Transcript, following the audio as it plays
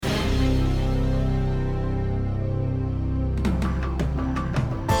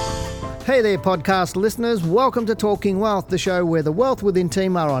Hey there, podcast listeners. Welcome to Talking Wealth, the show where the Wealth Within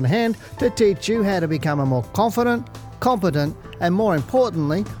team are on hand to teach you how to become a more confident, competent, and more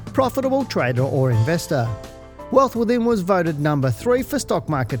importantly, profitable trader or investor. Wealth Within was voted number 3 for Stock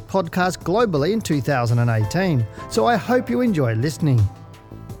Market Podcast globally in 2018, so I hope you enjoy listening.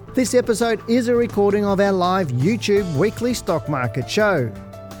 This episode is a recording of our live YouTube weekly stock market show.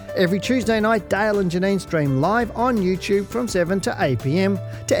 Every Tuesday night, Dale and Janine stream live on YouTube from 7 to 8 p.m.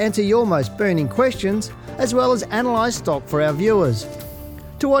 to answer your most burning questions, as well as analyse stock for our viewers.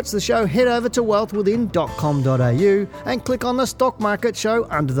 To watch the show, head over to wealthwithin.com.au and click on the Stock Market Show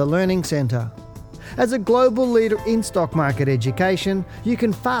under the Learning Centre. As a global leader in stock market education, you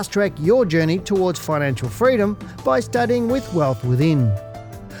can fast-track your journey towards financial freedom by studying with Wealth Within.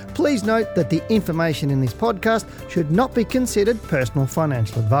 Please note that the information in this podcast should not be considered personal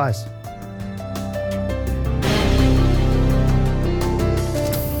financial advice.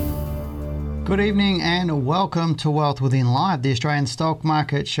 Good evening and welcome to Wealth Within Live, the Australian stock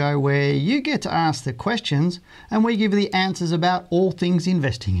market show where you get to ask the questions and we give you the answers about all things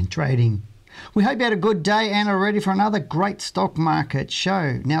investing and trading. We hope you had a good day and are ready for another great stock market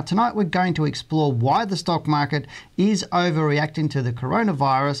show. Now tonight we're going to explore why the stock market is overreacting to the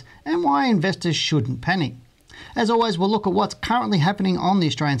coronavirus and why investors shouldn't panic. As always, we'll look at what's currently happening on the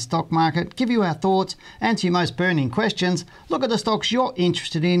Australian stock market, give you our thoughts, answer your most burning questions, look at the stocks you're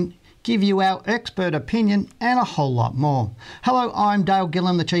interested in, give you our expert opinion and a whole lot more. Hello, I'm Dale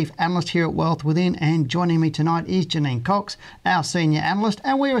Gillam, the Chief Analyst here at Wealth Within, and joining me tonight is Janine Cox, our Senior Analyst,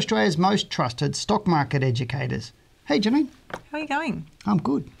 and we're Australia's most trusted stock market educators. Hey Janine. How are you going? I'm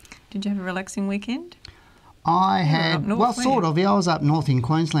good. Did you have a relaxing weekend? I had, sort of. Yeah, I was up north in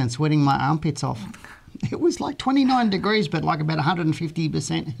Queensland sweating my armpits off. It was like 29 degrees, but like about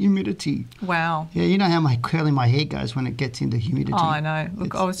 150% humidity. Wow. Yeah, you know how curly my hair goes when it gets into humidity. Oh, I know.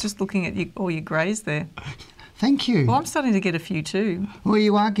 Look, I was just looking at all your greys there. Thank you. Well, I'm starting to get a few too. Well,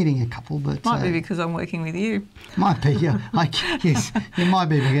 you are getting a couple, but... Might be because I'm working with you. Might be, yeah. Yes, it might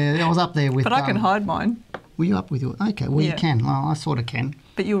be. I was up there with... But I can hide mine. Were you up with your... Okay, well, yeah. You can. Well, I sort of can.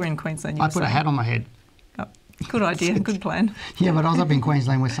 But you were in Queensland. I put a hat on my head. Oh, good idea. Good plan. Yeah, but I was up in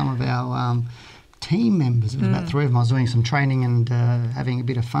Queensland with some of our... team members. It was about 3 of them. I was doing some training and having a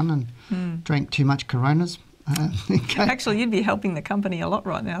bit of fun and drank too much Coronas. Actually, you'd be helping the company a lot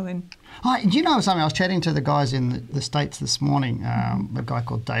right now then. Do you know something? I was chatting to the guys in the States this morning, a guy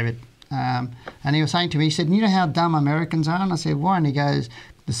called David, and he was saying to me, he said, you know how dumb Americans are? And I said, why? And he goes,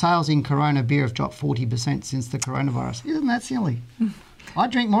 the sales in Corona beer have dropped 40% since the coronavirus. Isn't that silly? I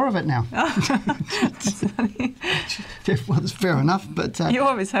drink more of it now. That's funny. Well, it's fair enough, but... you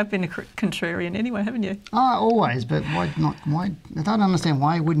always have been a contrarian anyway, haven't you? Always, but why not? Why? I don't understand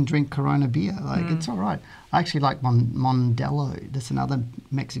why you wouldn't drink Corona beer. It's all right. I actually like Modelo. That's another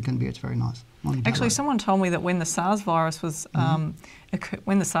Mexican beer. It's very nice. Modelo. Actually, someone told me that when the SARS virus was...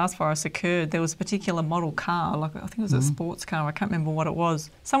 when the SARS virus occurred, there was a particular model car, like I think it was a sports car, I can't remember what it was.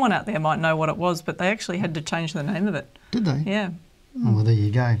 Someone out there might know what it was, but they actually had to change the name of it. Did they? Yeah. Oh, well, there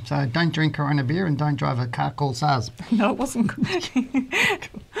you go. So don't drink Corona beer and don't drive a car called SARS. No, it wasn't good.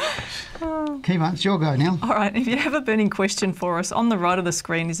 Keep on, it's your go now. All right, if you have a burning question for us, on the right of the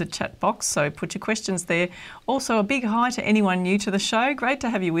screen is a chat box, so put your questions there. Also, a big hi to anyone new to the show. Great to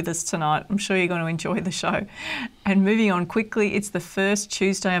have you with us tonight. I'm sure you're going to enjoy the show. And moving on quickly, it's the first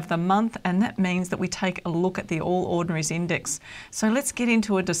Tuesday of the month, and that means that we take a look at the All Ordinaries Index. So let's get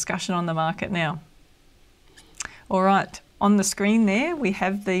into a discussion on the market now. All right. On the screen there, we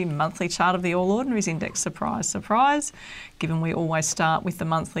have the monthly chart of the All Ordinaries Index. Surprise, surprise, given we always start with the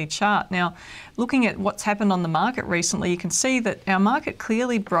monthly chart. Now, looking at what's happened on the market recently, you can see that our market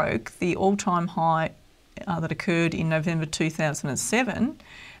clearly broke the all-time high that occurred in November 2007,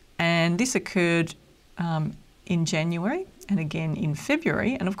 and this occurred in January and again in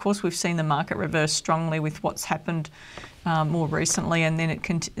February. And of course, we've seen the market reverse strongly with what's happened more recently, and then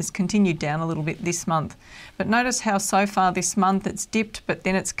it has continued down a little bit this month. But notice how so far this month it's dipped, but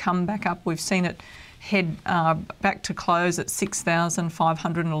then it's come back up. We've seen it head back to close at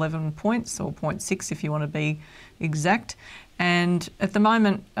 6,511 points, or 0.6 if you want to be exact. And at the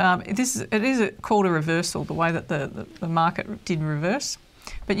moment, it is called a reversal, the way that the market did reverse.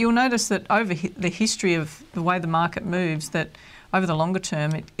 But you'll notice that over the history of the way the market moves, that over the longer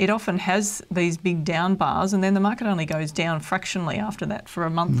term, it often has these big down bars, and then the market only goes down fractionally after that for a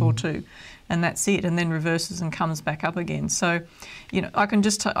month or two, and that's it, and then reverses and comes back up again. So, you know, I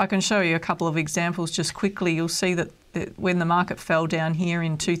can show you a couple of examples just quickly. You'll see that when the market fell down here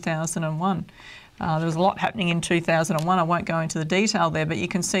in 2001, There was a lot happening in 2001. I won't go into the detail there, but you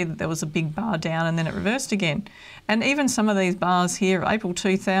can see that there was a big bar down and then it reversed again. And even some of these bars here, April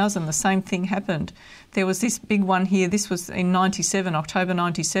 2000, the same thing happened. There was this big one here. This was in 97, October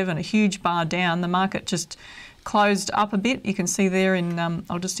 97, a huge bar down. The market just closed up a bit. You can see there in,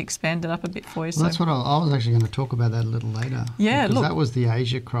 I'll just expand it up a bit for you. Well, that's what I was actually going to talk about that a little later. Yeah, because look, that was the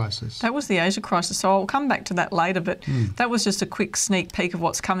Asia crisis. That was the Asia crisis. So I'll come back to that later, but that was just a quick sneak peek of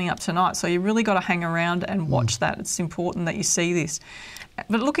what's coming up tonight. So you really got to hang around and watch that. It's important that you see this.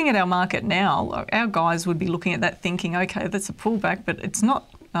 But looking at our market now, our guys would be looking at that thinking, okay, that's a pullback, but it's not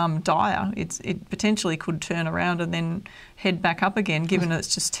dire. It potentially could turn around and then head back up again, given that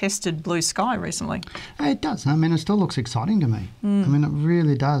it's just tested blue sky recently. It does. I mean, it still looks exciting to me. I mean, it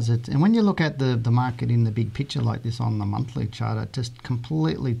really does. And when you look at the market in the big picture like this on the monthly chart, it just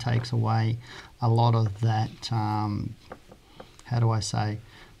completely takes away a lot of that, how do I say,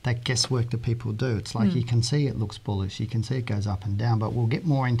 that guesswork that people do. It's like you can see it looks bullish, you can see it goes up and down, but we'll get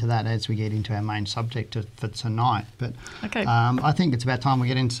more into that as we get into our main subject for tonight. But okay. I think it's about time we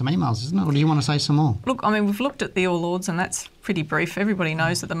get into some emails, isn't it? Or do you want to say some more? Look, I mean, we've looked at the All Ords and that's pretty brief. Everybody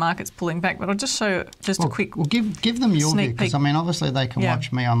knows that the market's pulling back, but I'll just show a quick Well, give them your view, because, peek. I mean, obviously they can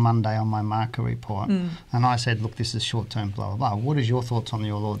watch me on Monday on my market report, and I said, look, this is short-term, blah, blah, blah. What is your thoughts on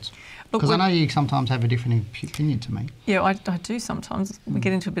the All Ords? Because I know you sometimes have a different opinion to me. Yeah, I do sometimes. We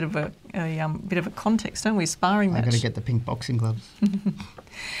get into a bit of a context, don't we? Sparring match. I've got to get the pink boxing gloves.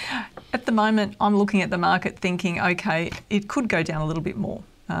 At the moment, I'm looking at the market thinking, okay, it could go down a little bit more.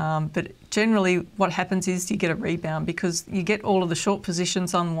 But generally what happens is you get a rebound because you get all of the short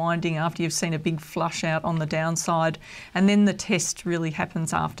positions unwinding after you've seen a big flush out on the downside, and then the test really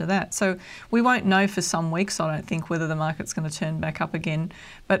happens after that. So we won't know for some weeks, I don't think, whether the market's going to turn back up again.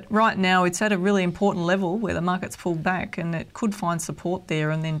 But right now it's at a really important level where the market's pulled back and it could find support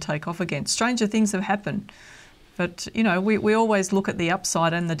there and then take off again. Stranger things have happened. But, you know, we always look at the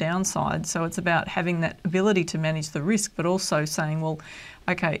upside and the downside. So it's about having that ability to manage the risk, but also saying, well,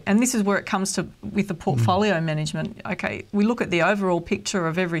 okay, and this is where it comes to with the portfolio management. Okay, we look at the overall picture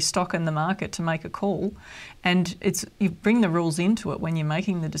of every stock in the market to make a call, and you bring the rules into it when you're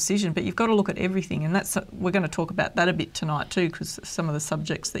making the decision, but you've got to look at everything, and we're going to talk about that a bit tonight too, because some of the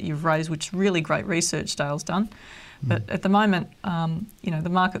subjects that you've raised, which really great research Dale's done. But at the moment, you know, the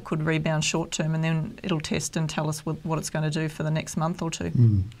market could rebound short term and then it'll test and tell us what it's going to do for the next month or two.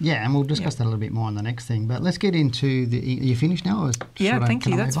 Yeah, and we'll discuss that a little bit more on the next thing. But let's get into are you finished now? Or yeah, thank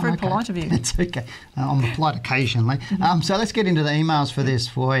you. That's very polite of you. It's okay. On the polite occasionally. So let's get into the emails for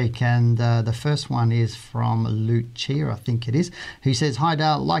this week. And the first one is from Lucia, I think it is, who says, "Hi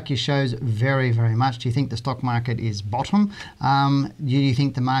Dale, like your shows very, very much. Do you think the stock market is bottom? Do you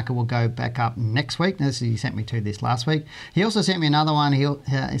think the market will go back up next week?" Now, he sent me to this last week. He also sent me another one.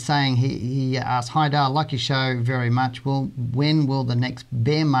 He's saying he asked, "Hi Dale, like your show very much. When will the next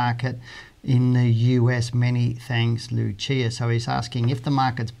bear market in the US? Many thanks, Lucia." So he's asking if the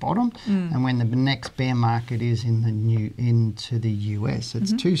market's bottomed and when the next bear market is into the US.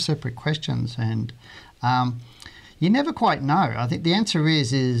 It's two separate questions, and you never quite know. I think the answer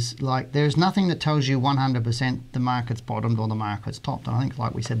is like there's nothing that tells you 100% the market's bottomed or the market's topped. And I think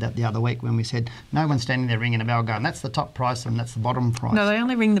like we said that the other week when we said no one's standing there ringing a bell going, that's the top price and that's the bottom price. No, they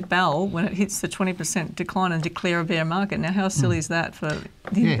only ring the bell when it hits the 20% decline and declare a bear market. Now, how silly is that for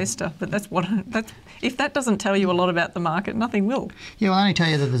the investor? But if that doesn't tell you a lot about the market, nothing will. Yeah, well, I only tell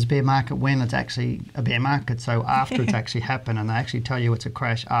you that there's a bear market when it's actually a bear market. So after it's actually happened, and they actually tell you it's a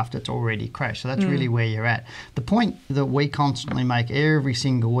crash after it's already crashed. So that's really where you're at. The point that we constantly make every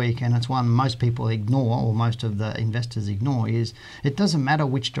single week, and it's one most people ignore, or most of the investors ignore, is it doesn't matter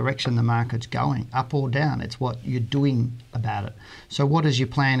which direction the market's going, up or down. It's what you're doing about it. So what is your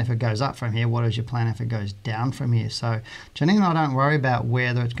plan if it goes up from here? What is your plan if it goes down from here? So Janine and I don't worry about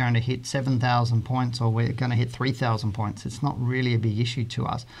whether it's going to hit 7,000 points or we're going to hit 3,000 points. It's not really a big issue to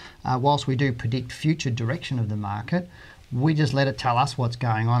us. Whilst we do predict future direction of the market, we just let it tell us what's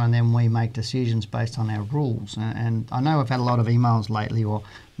going on, and then we make decisions based on our rules. And I know I've had a lot of emails lately or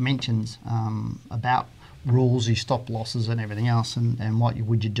mentions about rules, your stop losses and everything else, and what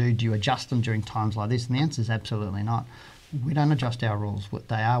would you do? Do you adjust them during times like this? And the answer is absolutely not. We don't adjust our rules.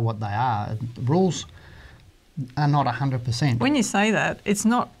 They are what they are. The rules are not 100%. When you say that, it's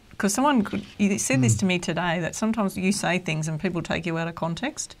not... Because you said this to me today, that sometimes you say things and people take you out of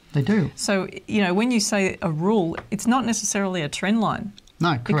context. They do. So, you know, when you say a rule, it's not necessarily a trend line. No,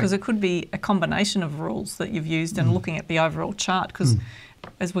 correct. Because it could be a combination of rules that you've used and looking at the overall chart. Because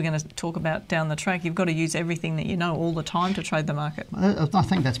as we're going to talk about down the track, you've got to use everything that you know all the time to trade the market. I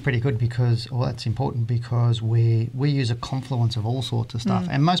think that's pretty good that's important because we use a confluence of all sorts of stuff.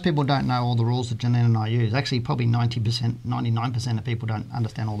 And most people don't know all the rules that Janine and I use. Actually, probably 90%, 99% of people don't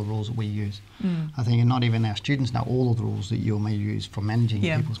understand all the rules that we use. I think, and not even our students know all of the rules that you or me use for managing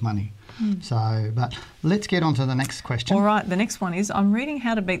people's money. So, but let's get on to the next question. All right, the next one is, I'm reading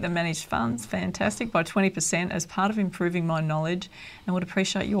How to Beat the Managed Funds, fantastic, by 20% as part of improving my knowledge, and would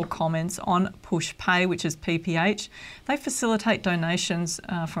appreciate your comments on Push Pay, which is PPH. They facilitate donations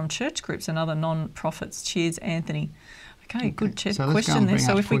from church groups and other non-profits. Cheers, Anthony. Okay, good question there.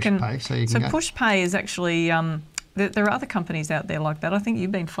 So if we can, Push Pay is actually, there are other companies out there like that. I think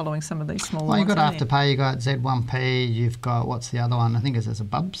you've been following some of these smaller ones. Well, you've got Afterpay, you've got Z1P, you've got, what's the other one? I think it's a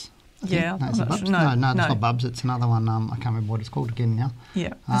Bubs. Yeah, no, it's not Bubs. It's another one. I can't remember what it's called again now.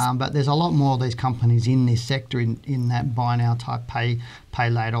 Yeah. But there's a lot more of these companies in this sector in that buy now type pay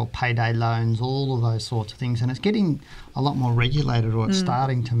later or payday loans, all of those sorts of things, and it's getting a lot more regulated, or it's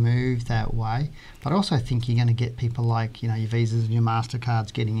starting to move that way. But I also think you're going to get people like your Visas and your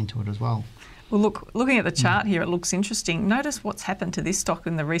Mastercards getting into it as well. Well, look, looking at the chart here, it looks interesting. Notice what's happened to this stock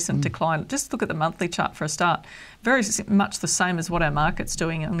in the recent decline. Just look at the monthly chart for a start. Very much the same as what our market's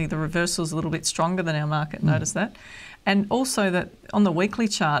doing, only the reversal's a little bit stronger than our market. Notice that. And also that on the weekly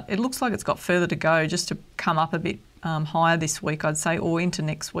chart, it looks like it's got further to go just to come up a bit higher this week, I'd say, or into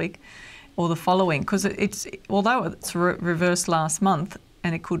next week or the following. Because although it's reversed last month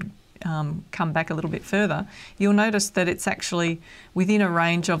and it could come back a little bit further, you'll notice that it's actually within a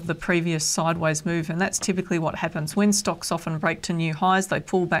range of the previous sideways move, and that's typically what happens. When stocks often break to new highs, they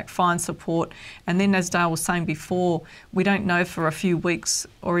pull back, find support, and then, as Dale was saying before, we don't know for a few weeks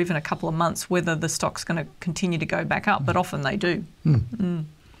or even a couple of months whether the stock's going to continue to go back up, but often they do.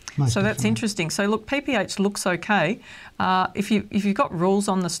 So that's interesting. So look, PPH looks okay. If you've got rules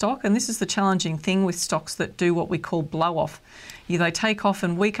on the stock, and this is the challenging thing with stocks that do what we call blow off. They take off,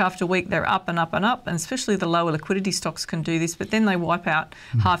 and week after week they're up and up and up, and especially the lower liquidity stocks can do this, but then they wipe out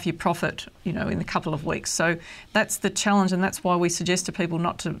half your profit, in a couple of weeks. So that's the challenge, and that's why we suggest to people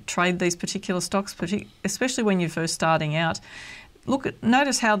not to trade these particular stocks, especially when you're first starting out.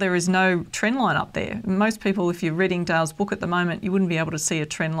 Notice how there is no trend line up there. Most people, if you're reading Dale's book at the moment, you wouldn't be able to see a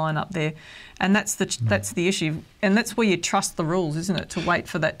trend line up there, and that's the issue. And that's where you trust the rules, isn't it? To wait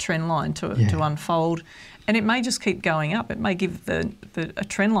for that trend line to unfold, and it may just keep going up. It may give a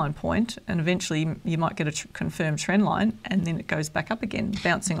trend line point, and eventually you might get a confirmed trend line, and then it goes back up again,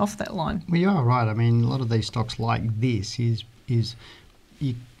 bouncing off that line. Well, you are right. I mean, a lot of these stocks like this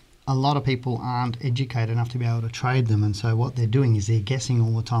a lot of people aren't educated enough to be able to trade them, and so what they're doing is they're guessing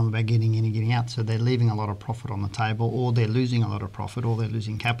all the time about getting in and getting out, so they're leaving a lot of profit on the table, or they're losing a lot of profit, or they're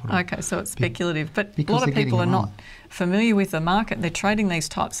losing capital. Okay, so it's speculative, but a lot of people are not familiar with the market. They're trading these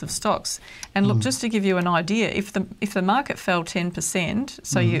types of stocks, and look, just to give you an idea, if the market fell 10%,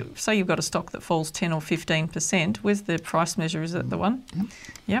 so you say you've got a stock that falls 10 or 15%, where's the price measure? Is it the one?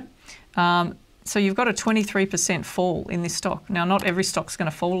 Yep. So you've got a 23% fall in this stock. Now, not every stock's going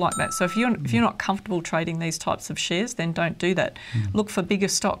to fall like that. So if you're not comfortable trading these types of shares, then don't do that. Look for bigger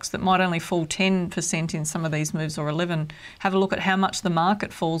stocks that might only fall 10% in some of these moves, or 11. Have a look at how much the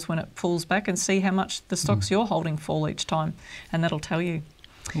market falls when it pulls back, and see how much the stocks you're holding fall each time, and that'll tell you.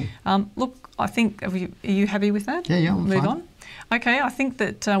 Cool. Look, I think, are you happy with that? Yeah, I'm move fine. On. Okay, I think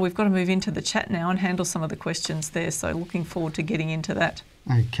that we've got to move into the chat now and handle some of the questions there. So looking forward to getting into that.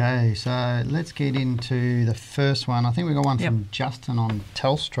 Okay, so let's get into the first one. I think we've got one from Justin on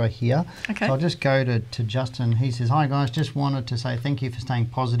Telstra here. Okay. So I'll just go to Justin. He says, "Hi guys, just wanted to say thank you for staying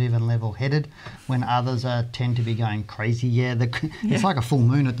positive and level-headed when others tend to be going crazy." It's like a full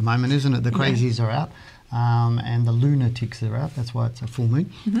moon at the moment, isn't it? The crazies are out. And the lunatics are out. That's why it's a full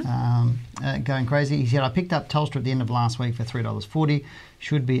moon. Going crazy. He said, "I picked up Telstra at the end of last week for $3.40.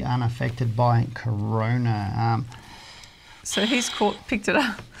 Should be unaffected by Corona." So he's picked it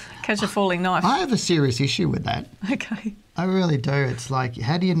up, catch a falling knife. I have a serious issue with that. Okay. I really do. It's like,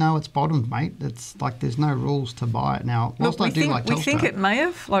 how do you know it's bottomed, mate? It's like there's no rules to buy it. Now, whilst we think it may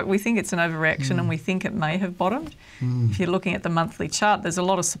have, we think it's an overreaction, and we think it may have bottomed. If you're looking at the monthly chart, there's a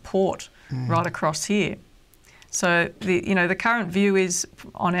lot of support right across here. So the current view is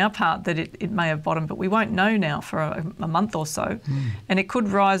on our part that it may have bottomed, but we won't know now for a month or so, and it could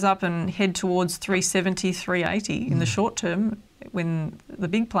rise up and head towards 370, 380 in the short term when the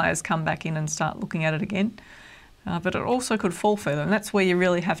big players come back in and start looking at it again. But it also could fall further, and that's where you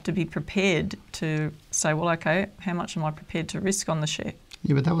really have to be prepared to say, well, okay, how much am I prepared to risk on the share?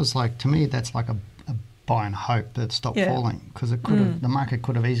 Yeah, but that was to me, that's like a buy and hope that it stopped Yeah. falling, because it could have, the market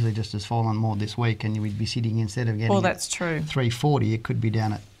could have easily just as fallen more this week, and you would be sitting, instead of getting that's true. 340, it could be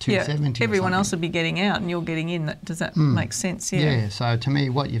down at 270. Everyone else would be getting out and you're getting in. Does that make sense? Yeah, so to me,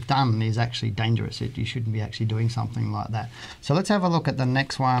 what you've done is actually dangerous. You shouldn't be actually doing something like that. So let's have a look at the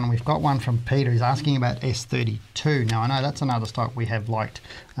next one. We've got one from Peter. He's asking about S32. Now, I know that's another stock we have liked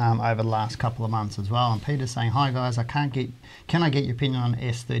over the last couple of months as well. And Peter's saying, hi guys, can I get your opinion on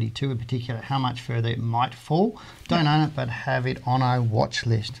S32 in particular, how much further it might fall? Don't own it, but have it on a watch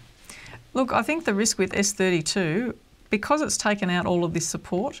list. Look, I think the risk with S32, because it's taken out all of this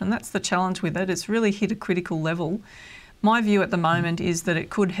support, and that's the challenge with it, it's really hit a critical level. My view at the moment is that it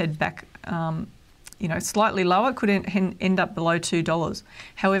could head back, slightly lower. It could end up below $2.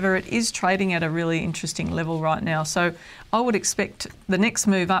 However, it is trading at a really interesting level right now. So I would expect the next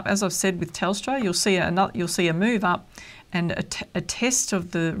move up, as I've said with Telstra, you'll see a move up and a test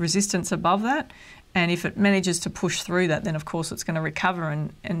of the resistance above that. And if it manages to push through that, then of course it's going to recover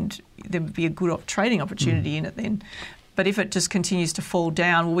and there would be a good trading opportunity in it then. But if it just continues to fall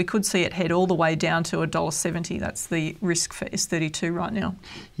down, well, we could see it head all the way down to $1.70. That's the risk for S32 right now.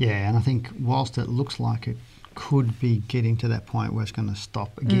 Yeah, and I think whilst it looks like it could be getting to that point where it's going to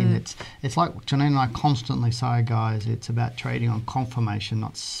stop, again, it's like Janine and I constantly say, guys, it's about trading on confirmation,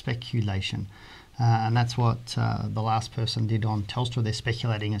 not speculation. And that's what the last person did on Telstra. They're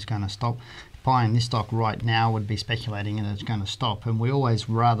speculating it's going to stop. Buying this stock right now would be speculating and it's going to stop. And we'd always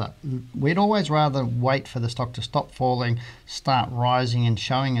rather wait for the stock to stop falling, start rising and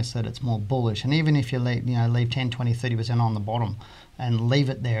showing us that it's more bullish. And even if you leave 10, 20, 30% on the bottom and leave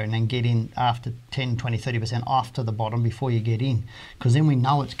it there and then get in after 10, 20, 30% after the bottom before you get in, because then we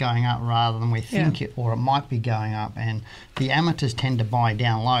know it's going up rather than we think it, or it might be going up. And the amateurs tend to buy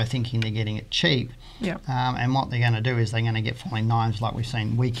down low thinking they're getting it cheap. Yep. And what they're going to do is they're going to get falling knives, like we've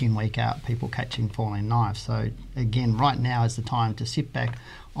seen week in, week out, people catching falling knives. So again, right now is the time to sit back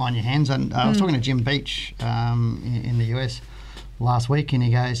on your hands. And I was talking to Jim Beach in the US last week, and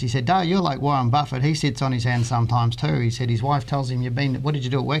he said, "Dale, you're like Warren Buffett. He sits on his hands sometimes too." He said his wife tells him, what did you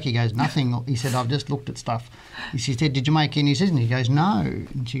do at work? He goes, "Nothing." He said, "I've just looked at stuff." She said, "Did you make any decisions?" He goes, "No."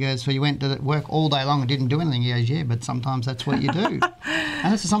 And she goes, "So you went to work all day long and didn't do anything?" He goes, "Yeah, but sometimes that's what you do."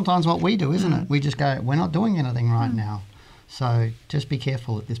 And that's sometimes what we do, isn't it? We just go, we're not doing anything right now. So just be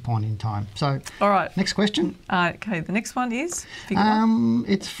careful at this point in time. So, all right. Next question. Okay, the next one is?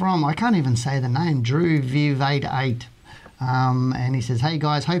 It's from, I can't even say the name, Drew Viv88. And he says, "Hey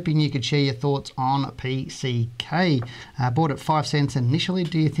guys, hoping you could share your thoughts on PCK. Bought at 5 cents initially.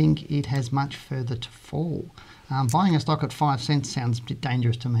 Do you think it has much further to fall?" Buying a stock at 5 cents sounds a bit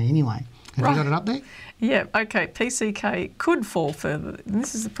dangerous to me anyway. Have you got it up there? Yeah, okay. PCK could fall further. And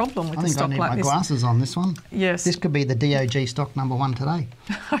this is the problem with I the think stock I need like my this. glasses on this one. Yes. This could be the DOG stock number 1 today.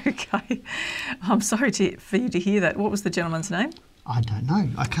 Okay. I'm sorry for you to hear that. What was the gentleman's name? I don't know.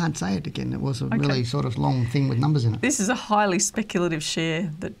 I can't say it again. It was a really sort of long thing with numbers in it. This is a highly speculative share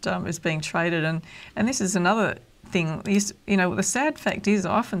that is being traded. And this is another thing. The sad fact is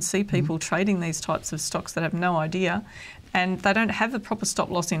I often see people trading these types of stocks that have no idea, and they don't have the proper stop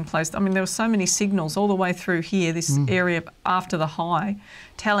loss in place. I mean, there were so many signals all the way through here, this area after the high,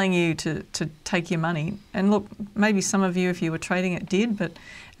 telling you to take your money. And look, maybe some of you, if you were trading it, did,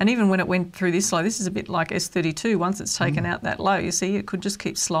 and even when it went through this low, this is a bit like S32. Once it's taken out that low, you see, it could just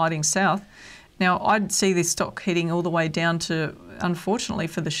keep sliding south. Now, I'd see this stock heading all the way down to, unfortunately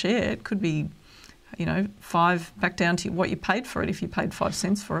for the share, it could be, 5 back down to what you paid for it if you paid 5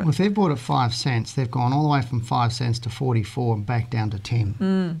 cents for it. Well, if they've bought at 5 cents, they've gone all the way from 5 cents to 44 and back down to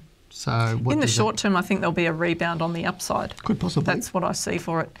 10. So in the short term, I think there'll be a rebound on the upside. Could possibly. That's what I see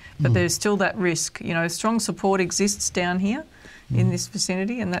for it. But there's still that risk. Strong support exists down here in this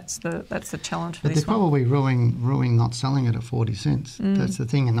vicinity, and that's the challenge for but this they're one. probably ruining not selling it at 40 cents. That's the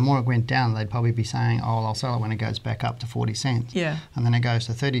thing. And the more it went down, they'd probably be saying, "Oh, I'll sell it when it goes back up to 40 cents." Yeah. And then it goes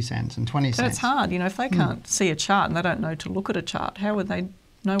to 30 cents and 20 But cents. it's hard. If they can't see a chart and they don't know to look at a chart, how would they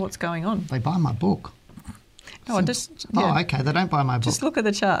know what's going on? They buy my book. No, Oh, okay. They don't buy my book. Just look at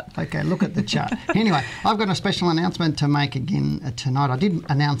the chart. Okay, look at the chart. Anyway, I've got a special announcement to make again tonight. I did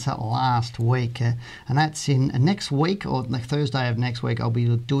announce it last week, and that's in next week, or the Thursday of next week. I'll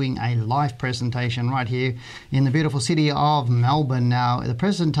be doing a live presentation right here in the beautiful city of Melbourne. Now, the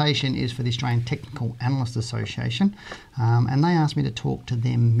presentation is for the Australian Technical Analyst Association, and they asked me to talk to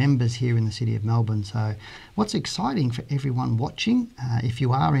their members here in the city of Melbourne. So what's exciting for everyone watching, if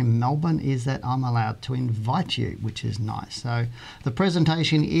you are in Melbourne, is that I'm allowed to invite you, which is nice. So the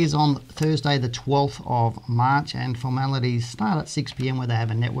presentation is on Thursday the 12th of March, and formalities start at 6 p.m, where they have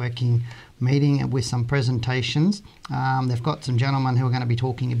a networking meeting with some presentations. They've got some gentlemen who are going to be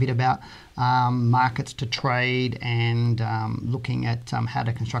talking a bit about markets to trade and looking at how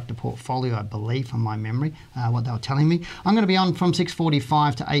to construct a portfolio, I believe, from my memory, what they were telling me. I'm going to be on from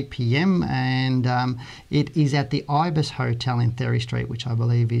 6:45 to 8 p.m. and it is at the Ibis Hotel in Therry Street, which I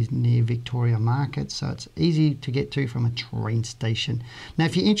believe is near Victoria Market, so it's easy to get to from a train station. Now,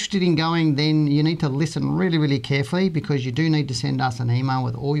 if you're interested in going, then you need to listen really, really carefully, because you do need to send us an email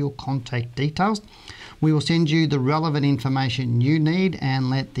with all your contact details. We will send you the relevant information you need and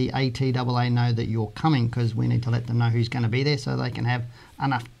let the ATAA know that you're coming, because we need to let them know who's going to be there so they can have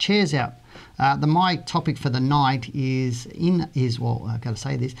enough chairs out. My topic for the night is I've got to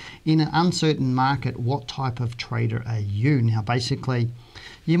say this, in an uncertain market, what type of trader are you? Now, basically,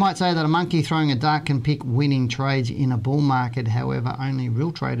 you might say that a monkey throwing a dart can pick winning trades in a bull market. However, only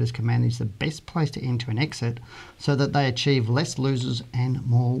real traders can manage the best place to enter and exit so that they achieve less losers and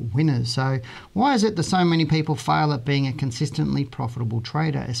more winners. So why is it that so many people fail at being a consistently profitable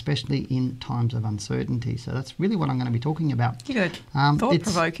trader, especially in times of uncertainty? So that's really what I'm going to be talking about. You got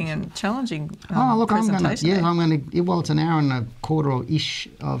thought-provoking and challenging presentation. It's an hour and a quarter-ish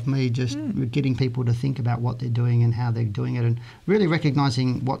of me just getting people to think about what they're doing and how they're doing it, and really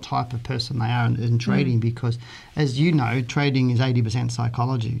recognising what type of person they are in trading, because as you know, trading is 80%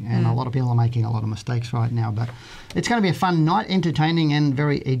 psychology, and a lot of people are making a lot of mistakes right now. But it's going to be a fun night, entertaining and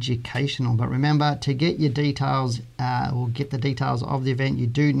very educational. But remember, to get your details or get the details of the event, you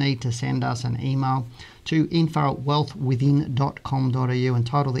do need to send us an email to info@wealthwithin.com.au and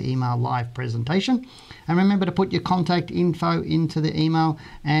title the email Live Presentation. And remember to put your contact info into the email,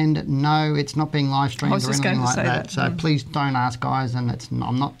 and no, it's not being live streamed or anything like that. So please don't ask, guys, and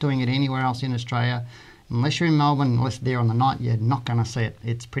I'm not doing it anywhere else in Australia. Unless you're in Melbourne, unless there on the night, you're not going to see it.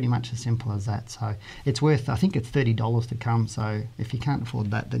 It's pretty much as simple as that. So it's worth, I think it's $30 to come. So if you can't afford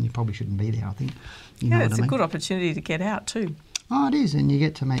that, then you probably shouldn't be there, I think. It's a good opportunity to get out too. Oh, it is, and you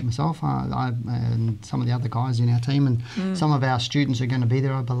get to meet myself and some of the other guys in our team, and some of our students are going to be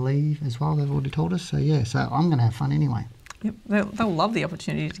there, I believe, as well. They've already told us. So, yeah, so I'm going to have fun anyway. Yep, they'll love the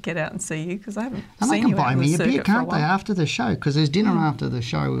opportunity to get out and see you, because they haven't and seen you out in the circuit. And they can buy me a beer, can't they, after the show? Because there's dinner after the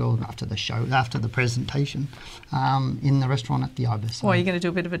presentation in the restaurant at the Ibis. So. Well, you're going to do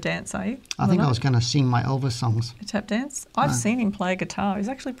a bit of a dance, are you? I think I was going to sing my Elvis songs. A tap dance? I've seen him play guitar. He's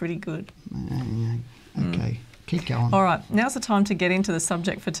actually pretty good. Okay. Keep going. All right, now's the time to get into the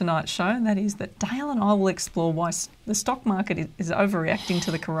subject for tonight's show, and that is that Dale and I will explore why the stock market is overreacting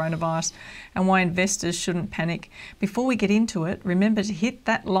to the coronavirus and why investors shouldn't panic. Before we get into it, remember to hit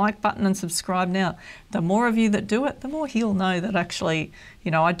that like button and subscribe now. The more of you that do it, the more he'll know that actually,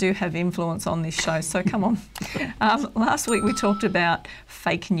 I do have influence on this show, so come on. Last week we talked about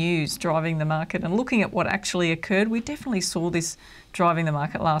fake news driving the market and looking at what actually occurred. We definitely saw this driving the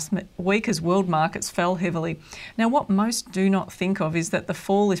market last week as world markets fell heavily. Now, what most do not think of is that the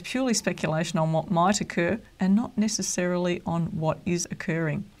fall is purely speculation on what might occur and not necessarily on what is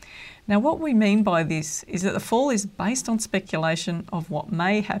occurring. Now, what we mean by this is that the fall is based on speculation of what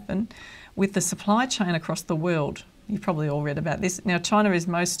may happen with the supply chain across the world. You've probably all read about this. Now, China is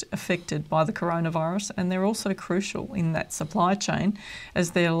most affected by the coronavirus, and they're also crucial in that supply chain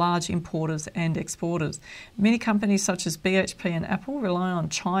as they're large importers and exporters. Many companies such as BHP and Apple rely on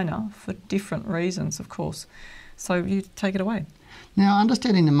China for different reasons, of course. So you take it away. Now,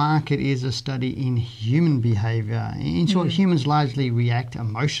 understanding the market is a study in human behaviour. In short, humans largely react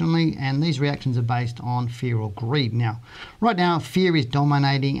emotionally, and these reactions are based on fear or greed. Now, right now, fear is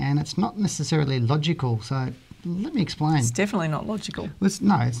dominating, and it's not necessarily logical. So let me explain. It's definitely not logical. It's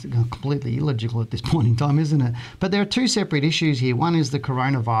completely illogical at this point in time, isn't it? But there are two separate issues here. One is the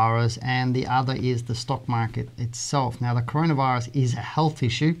coronavirus, and the other is the stock market itself. Now, the coronavirus is a health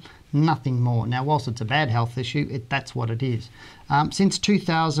issue, nothing more. Now, whilst it's a bad health issue, that's what it is. Since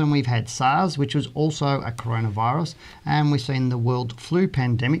 2000, we've had SARS, which was also a coronavirus, and we've seen the world flu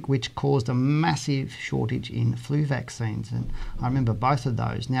pandemic, which caused a massive shortage in flu vaccines. And I remember both of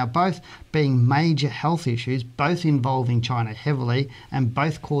those. Now, both being major health issues, both involving China heavily, and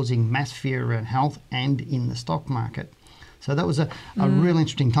both causing mass fear around health and in the stock market. So that was a real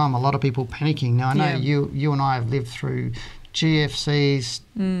interesting time. A lot of people panicking. Now, I know you and I have lived through GFCs,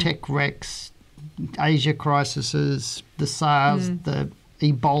 tech wrecks, Asia crises, the SARS, the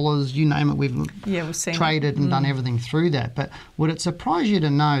Ebolas, you name it, we've seen traded and done everything through that. But would it surprise you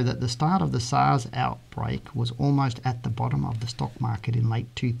to know that the start of the SARS outbreak was almost at the bottom of the stock market in late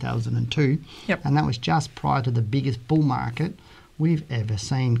 2002? Yep. And that was just prior to the biggest bull market we've ever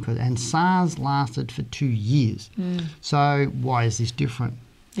seen. And SARS lasted for 2 years. So why is this different?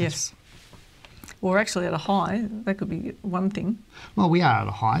 Yes. We're actually at a high. That could be one thing. Well, we are at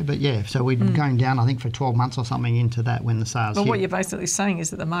a high, but yeah, so we're going down, I think, for 12 months or something into that when the SARS But hit. what you're basically saying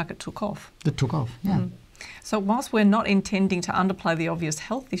is that the market took off. It took off, yeah. So whilst we're not intending to underplay the obvious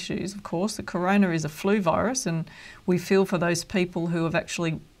health issues, of course, the corona is a flu virus, and we feel for those people who have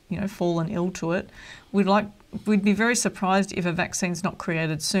actually, fallen ill to it. We'd be very surprised if a vaccine's not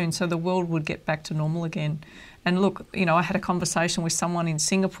created soon, so the world would get back to normal again. And look, I had a conversation with someone in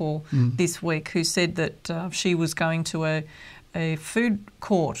Singapore this week who said that she was going to a food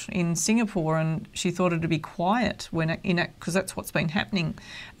court in Singapore, and she thought it'd be quiet because that's what's been happening,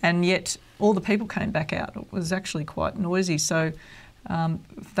 and yet all the people came back out. It was actually quite noisy. So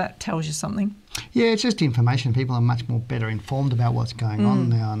that tells you something. Yeah, it's just information. People are much more better informed about what's going on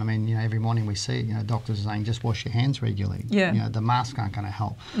now. And I mean, every morning we see, doctors are saying just wash your hands regularly. Yeah. The masks aren't going to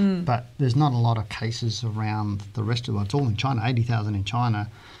help. But there's not a lot of cases around the rest of the world. It's all in China, 80,000 in China,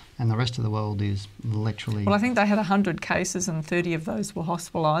 and the rest of the world is literally... Well, I think they had 100 cases and 30 of those were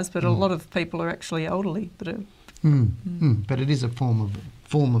hospitalised, but a lot of people are actually elderly. But it is a form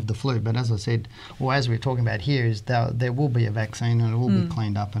of the flu. But as I said, or as we're talking about here, is there will be a vaccine and it will be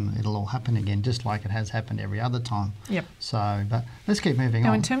cleaned up and it'll all happen again, just like it has happened every other time. Yep. So, but let's keep moving on.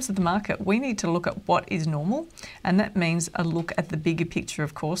 Now, in terms of the market, we need to look at what is normal, and that means a look at the bigger picture,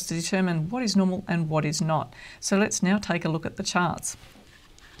 of course, to determine what is normal and what is not. So let's now take a look at the charts.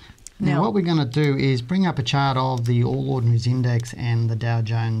 Now, what we're going to do is bring up a chart of the All Ordinaries Index and the Dow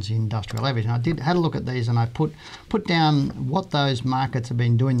Jones Industrial Average. And I had a look at these, and I put down what those markets have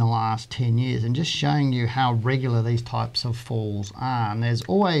been doing the last 10 years and just showing you how regular these types of falls are. And there's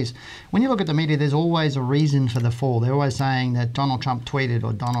always, when you look at the media, there's always a reason for the fall. They're always saying that Donald Trump tweeted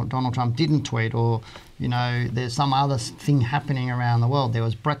or Donald Trump didn't tweet, or there's some other thing happening around the world. There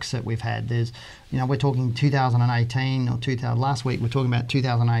was Brexit we've had. There's, we're talking 2018 or last week we're talking about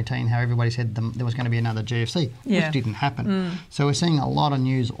 2018, how everybody said there was going to be another GFC, which didn't happen. So we're seeing a lot of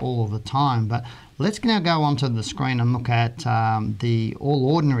news all of the time. But let's now go onto the screen and look at the All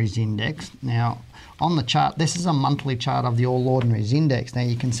Ordinaries Index. Now, on the chart, this is a monthly chart of the All Ordinaries Index. Now,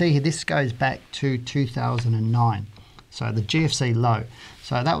 you can see here, this goes back to 2009. So the GFC low.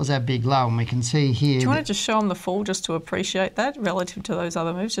 So that was our big low, and we can see here... Do you want to just show them the fall just to appreciate that relative to those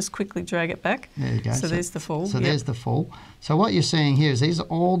other moves? Just quickly drag it back. There you go. So there's the fall. So there's the fall. So what you're seeing here is these are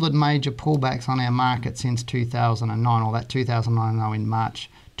all the major pullbacks on our market since 2009, or that 2009 low in March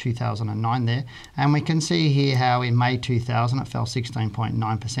 2009 there. And we can see here how in May 2000 it fell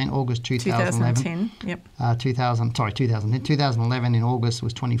 16.9%. August 2011. 2010. 2011 in August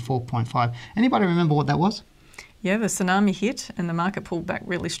was 24.5. Anybody remember what that was? Yeah, the tsunami hit and the market pulled back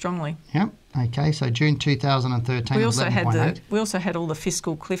really strongly. Yep. Okay. So June 2013. We also had all the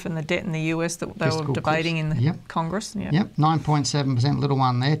fiscal cliff and the debt in the US that they were debating in the Congress. Yep. 9.7%, little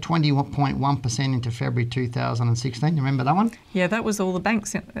one there. 20.1% into February 2016. You remember that one? Yeah, that was all the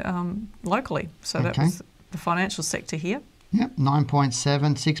banks locally. So that was the financial sector here. Yep,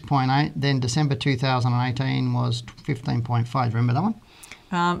 9.7, 6.8. Then December 2018 was 15.5. Remember that one?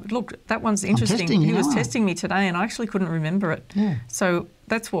 Look, that one's interesting. He was testing me today and I actually couldn't remember it. Yeah. So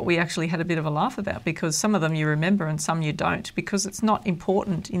that's what we actually had a bit of a laugh about, because some of them you remember and some you don't, because it's not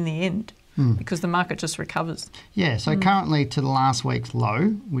important in the end, because the market just recovers. Yeah, so currently to the last week's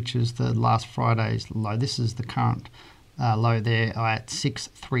low, which is the last Friday's low, this is the current low there at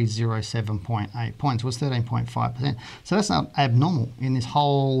 6307.8 points, was 13.5%. So that's not abnormal in this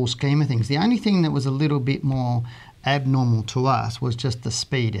whole scheme of things. The only thing that was a little bit more abnormal to us was just the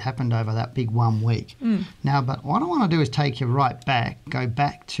speed. It happened over that big 1 week. Now, but what I want to do is take you right back, go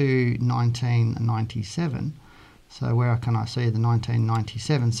back to 1997. So where can I see the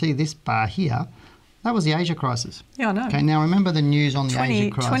 1997? See this bar here? That was the Asia crisis. Yeah, I know. Okay, now remember the news on the Asia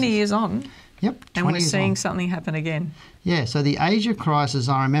crisis. 20 years on. Yep. And we're seeing something happen again. Yeah, so the Asia crisis,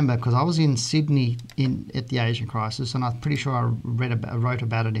 I remember, because I was in Sydney at the Asia crisis, and I'm pretty sure I wrote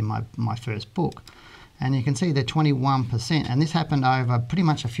about it in my first book. And you can see they're 21%, and this happened over pretty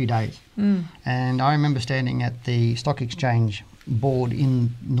much a few days. And I remember standing at the stock exchange board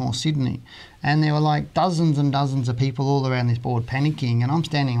in North Sydney, and there were like dozens and dozens of people all around this board panicking, and I'm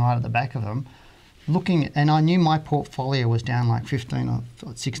standing right at the back of them looking, and I knew my portfolio was down like 15 or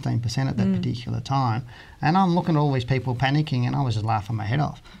 16% at that particular time, and I'm looking at all these people panicking, and I was just laughing my head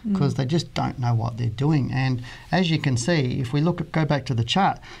off because they just don't know what they're doing. And as you can see, if we go back to the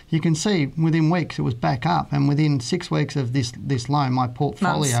chart, you can see within weeks it was back up, and within 6 weeks of this low, my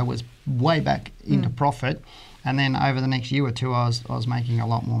portfolio was way back into profit, and then over the next year or two I was making a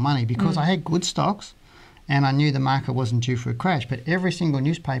lot more money because I had good stocks. and I knew the market wasn't due for a crash. But every single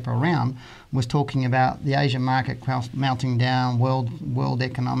newspaper around was talking about the Asian market melting down, world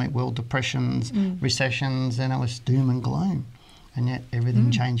economic, world depressions, recessions, and it was doom and gloom. And yet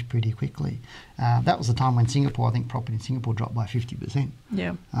everything changed pretty quickly. That was the time when Singapore, I think property in Singapore dropped by 50%.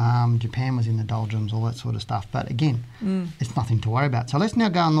 Yeah. Japan was in the doldrums, all that sort of stuff. But again, it's nothing to worry about. So let's now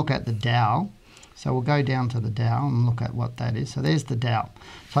go and look at the Dow. So we'll go down to the Dow and look at what that is. So there's the Dow.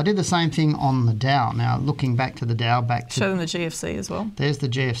 So I did the same thing on the Dow. Now looking back to the Dow, show them the GFC as well. There's the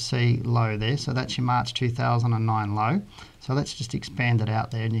GFC low there. So that's your March 2009 low. So let's just expand it out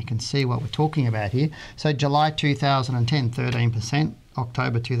there and you can see what we're talking about here. So July 2010, 13%.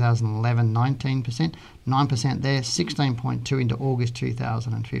 October 2011, 19%. 9% there. 16.2 into August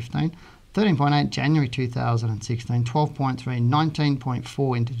 2015. 13.8 January 2016. 12.3,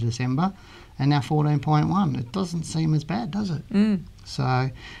 19.4 into December. And now 14.1. It doesn't seem as bad, does it? So,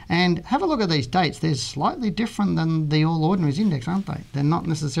 and have a look at these dates. They're slightly different than the All Ordinaries Index, aren't they? They're not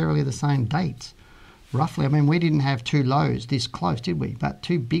necessarily the same dates. Roughly, I mean, we didn't have two lows this close, did we? But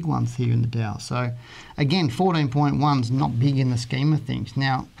two big ones here in the Dow. So, again, 14.1 is not big in the scheme of things.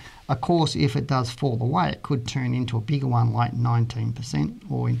 Now, of course, if it does fall away, it could turn into a bigger one like 19%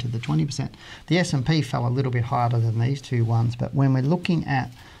 or into the 20%. The S&P fell a little bit harder than these two ones, but when we're looking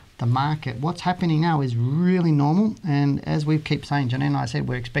at the market, what's happening now is really normal. And as we keep saying, Janine and I said,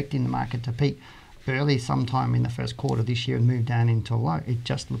 we're expecting the market to peak early sometime in the first quarter of this year and move down into a low. It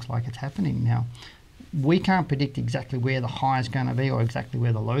just looks like it's happening now. We can't predict exactly where the high is going to be or exactly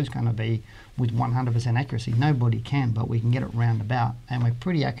where the low is going to be with 100% accuracy. Nobody can, but we can get it round about. And we're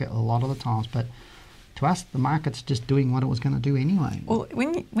pretty accurate a lot of the times. But to us, the market's just doing what it was going to do anyway. Well,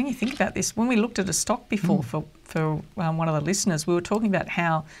 when you think about this, when we looked at a stock before for one of the listeners, we were talking about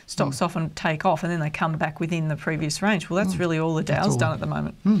how stocks often take off and then they come back within the previous range. Well, that's really all the Dow's done at the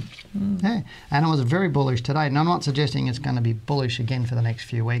moment. Yeah, and it was very bullish today. And I'm not suggesting it's going to be bullish again for the next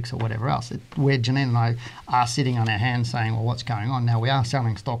few weeks or whatever else. Where Janine and I are sitting on our hands saying, well, what's going on? Now, we are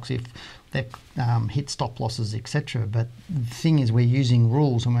selling stocks if they've hit stop losses, etc. But the thing is, we're using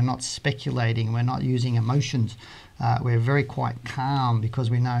rules and we're not speculating. We're not using emotions. We're very quite calm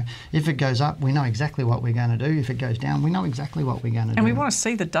because we know if it goes up, we know exactly what we're going to do. If it goes down, we know exactly what we're going to do. And we want to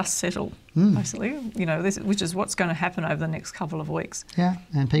see the dust settle, basically, which is what's going to happen over the next couple of weeks. Yeah,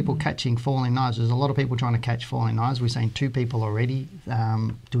 and people catching falling knives. There's a lot of people trying to catch falling knives. We've seen two people already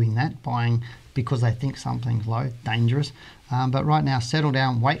doing that, buying because they think something's low, dangerous. But right now, settle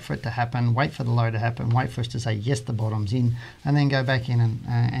down, wait for it to happen, wait for the low to happen, wait for us to say, yes, the bottom's in, and then go back in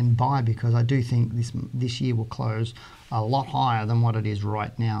and buy, because I do think this year will close a lot higher than what it is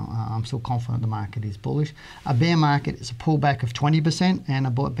right now. I'm still confident the market is bullish. A bear market is a pullback of 20% and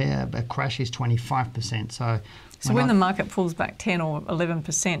a crash is 25%. So when the market pulls back 10 or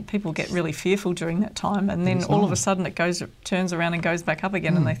 11%, people get really fearful during that time, and then all of a sudden it turns around and goes back up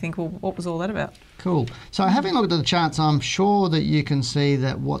again, and they think, well, what was all that about? Cool. So having looked at the charts, I'm sure that you can see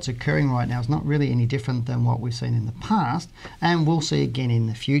that what's occurring right now is not really any different than what we've seen in the past, and we'll see again in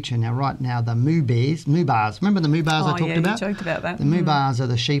the future. Now, right now, the moo bars, remember the moo bars I talked about? You joked about that. The moo bars are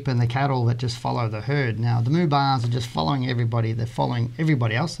the sheep and the cattle that just follow the herd. Now, the moo bars are just following everybody. They're following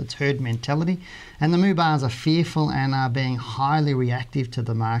everybody else. It's herd mentality. And the moo bars are fearful and are being highly reactive to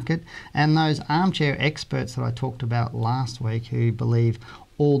the market. And those armchair experts that I talked about last week who believe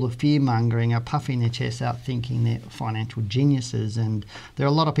all the fear-mongering are puffing their chests out thinking they're financial geniuses. And there are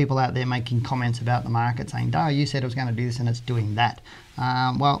a lot of people out there making comments about the market saying, "Dar, you said it was going to do this and it's doing that."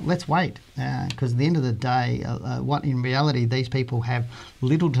 Well, let's wait, because at the end of the day, what in reality these people have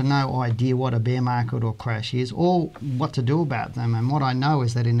little to no idea what a bear market or crash is or what to do about them. And what I know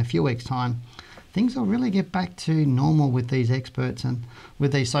is that in a few weeks' time, things will really get back to normal with these experts and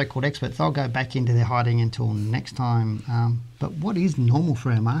with these so-called experts. They'll go back into their hiding until next time. But what is normal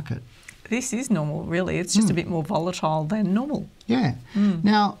for our market? This is normal, really. It's just a bit more volatile than normal. Yeah.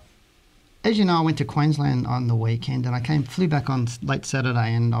 Now, as you know, I went to Queensland on the weekend and flew back on late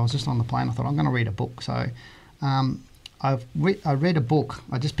Saturday, and I was just on the plane. I thought, I'm going to read a book. So I read a book.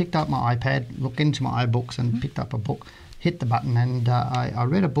 I just picked up my iPad, looked into my iBooks and picked up a book, hit the button, and I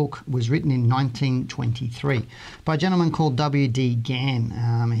read a book. Was written in 1923 by a gentleman called W.D.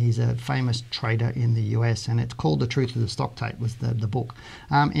 Gann. He's a famous trader in the US, and it's called The Truth of the Stock Tape was the book.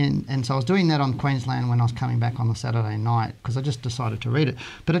 And so I was doing that on Queensland when I was coming back on the Saturday night because I just decided to read it.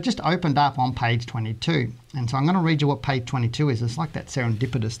 But it just opened up on page 22. And so I'm going to read you what page 22 is. It's like that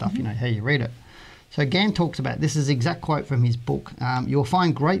serendipitous stuff, you know, how you read it. So Gann talks about, this is an exact quote from his book, "You'll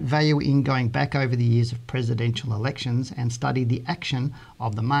find great value in going back over the years of presidential elections and study the action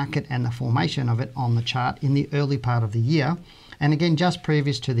of the market and the formation of it on the chart in the early part of the year and again just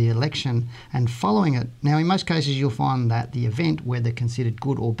previous to the election and following it. Now, in most cases, you'll find that the event, whether considered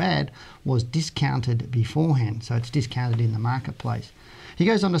good or bad, was discounted beforehand, so it's discounted in the marketplace. He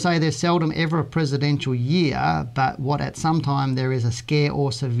goes on to say there's seldom ever a presidential year, but what at some time there is a scare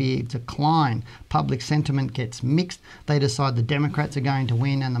or severe decline. Public sentiment gets mixed. They decide the Democrats are going to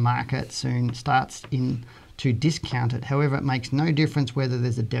win and the market soon starts to discount it. However, it makes no difference whether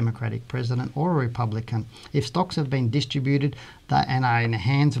there's a Democratic president or a Republican. If stocks have been distributed and are in the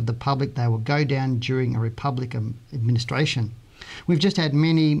hands of the public, they will go down during a Republican administration. We've just had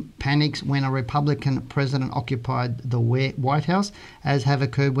many panics when a Republican president occupied the White House, as have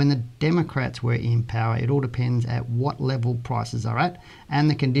occurred when the Democrats were in power. It all depends at what level prices are at and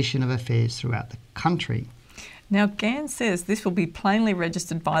the condition of affairs throughout the country. Now, Gann says this will be plainly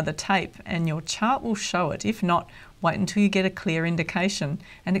registered by the tape and your chart will show it. If not, wait until you get a clear indication.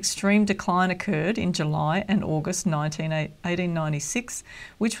 An extreme decline occurred in July and August 1896,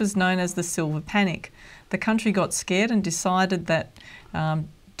 which was known as the Silver Panic. The country got scared and decided that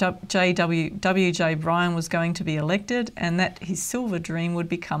W.J. Bryan was going to be elected and that his silver dream would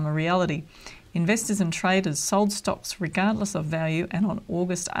become a reality. Investors and traders sold stocks regardless of value, and on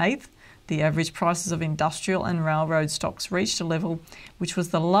August 8th, the average prices of industrial and railroad stocks reached a level which was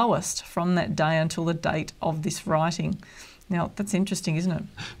the lowest from that day until the date of this writing. Now, that's interesting, isn't it?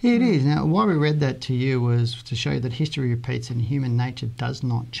 It is. Now, why we read that to you was to show that history repeats and human nature does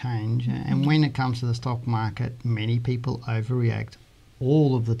not change. And when it comes to the stock market, many people overreact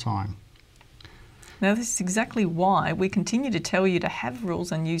all of the time. Now, this is exactly why we continue to tell you to have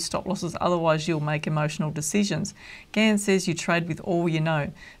rules and use stop losses, otherwise you'll make emotional decisions. Gann says you trade with all you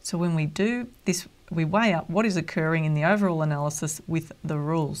know. So when we do this, we weigh up what is occurring in the overall analysis with the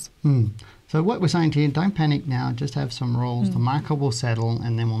rules. So what we're saying to you, don't panic now, just have some rules. The market will settle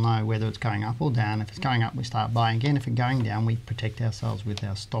and then we'll know whether it's going up or down. If it's going up, we start buying again. If it's going down, we protect ourselves with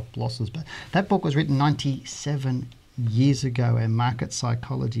our stop losses. But that book was written 97 years ago, and market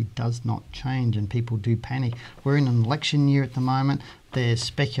psychology does not change and people do panic. We're in an election year at the moment. There's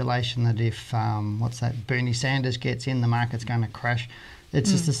speculation that if Bernie Sanders gets in, the market's going to crash. It's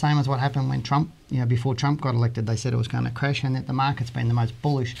just the same as what happened when Trump, before Trump got elected, they said it was going to crash, and that the market's been the most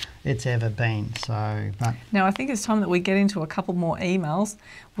bullish it's ever been. But now I think it's time that we get into a couple more emails.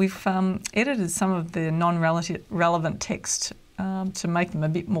 We've edited some of the non-relevant text to make them a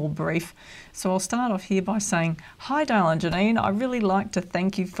bit more brief. So I'll start off here by saying, hi Dale and Janine, I really like to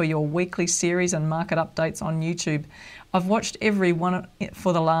thank you for your weekly series and market updates on YouTube. I've watched every one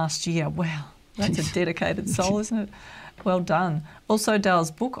for the last year. Wow, that's a dedicated soul, isn't it? Well done. Also,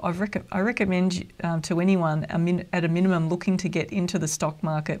 Dale's book, I recommend to anyone at a minimum looking to get into the stock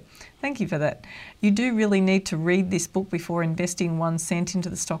market. Thank you for that. You do really need to read this book before investing 1 cent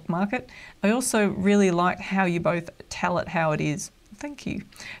into the stock market. I also really like how you both tell it how it is. Thank you.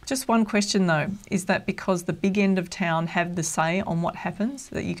 Just one question though, is that because the big end of town have the say on what happens,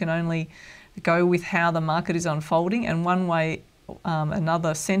 that you can only go with how the market is unfolding, and one way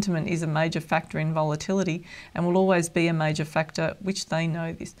another, sentiment is a major factor in volatility and will always be a major factor, which they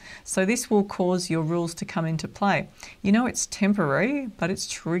know this. So this will cause your rules to come into play. It's temporary, but it's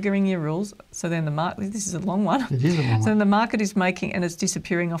triggering your rules. So then the market, this is a long one. It is a long one. So then the market is making, and it's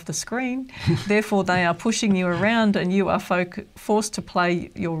disappearing off the screen. Therefore, they are pushing you around and you are forced to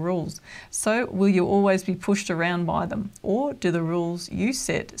play your rules. So will you always be pushed around by them? Or do the rules you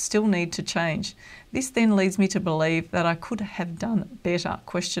set still need to change? This then leads me to believe that I could have done better, ?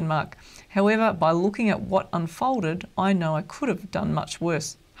 However, by looking at what unfolded, I know I could have done much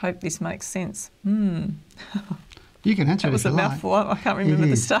worse. Hope this makes sense. You can answer it if you like. That was a mouthful. I can't remember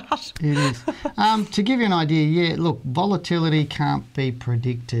the start. It is. To give you an idea, look, volatility can't be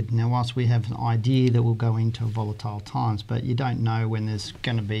predicted. Now, whilst we have an idea that we'll go into volatile times, but you don't know when there's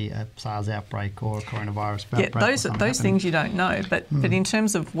going to be a SARS outbreak or a coronavirus outbreak. Those things you don't know. But in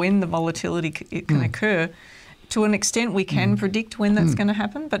terms of when the volatility can occur, to an extent we can predict when that's going to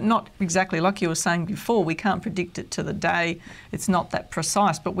happen, but not exactly like you were saying before. We can't predict it to the day. It's not that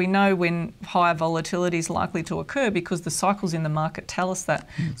precise, but we know when higher volatility is likely to occur because the cycles in the market tell us that.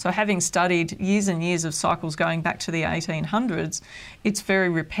 So having studied years and years of cycles going back to the 1800s, it's very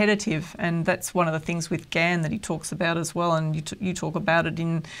repetitive, and that's one of the things with Gann that he talks about as well, and you talk about it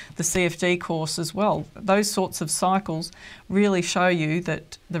in the CFD course as well. Those sorts of cycles really show you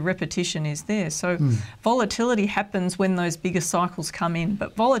that the repetition is there. So volatility happens when those bigger cycles come in,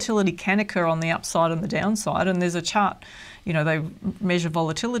 but volatility can occur on the upside and the downside, and there's a chart they measure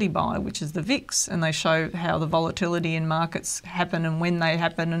volatility by, which is the VIX, and they show how the volatility in markets happen and when they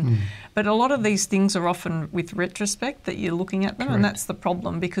happen. But a lot of these things are often with retrospect that you're looking at them, and that's the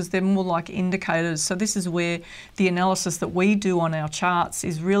problem, because they're more like indicators. So this is where the analysis that we do on our charts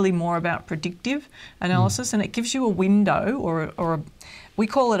is really more about predictive analysis, and it gives you a window we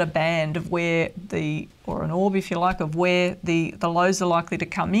call it a band of where or an orb, if you like, of where the lows are likely to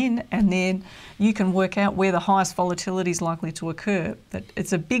come in, and then you can work out where the highest volatility is likely to occur. But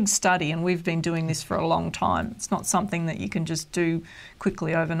it's a big study, and we've been doing this for a long time. It's not something that you can just do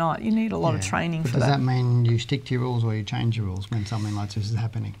quickly overnight. You need a lot of training for that. Does that mean you stick to your rules or you change your rules when something like this is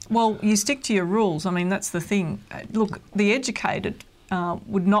happening? Well, you stick to your rules. I mean, that's the thing. Look, the educated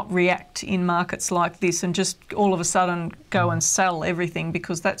would not react in markets like this and just all of a sudden go and sell everything,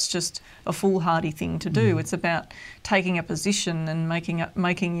 because that's just a foolhardy thing to do. It's about taking a position and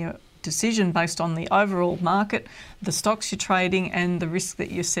making your decision based on the overall market, the stocks you're trading, and the risk that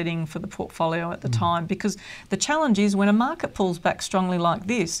you're setting for the portfolio at the time. Because the challenge is, when a market pulls back strongly like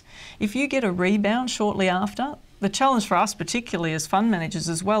this, if you get a rebound shortly after, the challenge for us, particularly as fund managers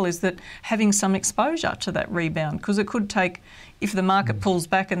as well, is that having some exposure to that rebound, because it could take, if the market pulls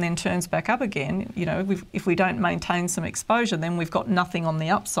back and then turns back up again, if we don't maintain some exposure, then we've got nothing on the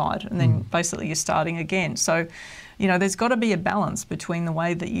upside, and then basically you're starting again. So, there's got to be a balance between the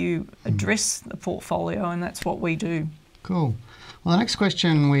way that you address the portfolio, and that's what we do. Cool. Well, the next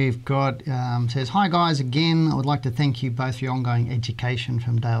question we've got says, "Hi guys, again, I would like to thank you both for your ongoing education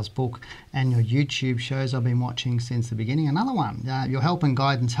from Dale's book and your YouTube shows I've been watching since the beginning." Another one, your help and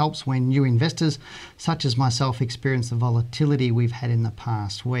guidance helps when new investors, such as myself, experience the volatility we've had in the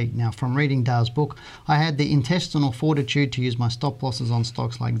past week. Now, from reading Dale's book, I had the intestinal fortitude to use my stop losses on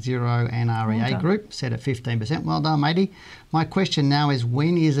stocks like Xero and REA Group, set at 15%. Well done, matey. My question now is,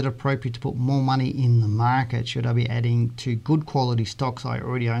 when is it appropriate to put more money in the market? Should I be adding to good quality stocks I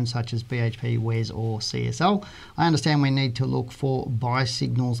already own, such as BHP, WES or CSL? I understand we need to look for buy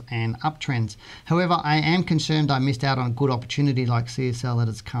signals and uptrends. However, I am concerned I missed out on a good opportunity like CSL at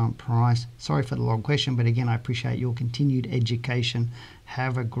its current price. Sorry for the long question, but again, I appreciate your continued education.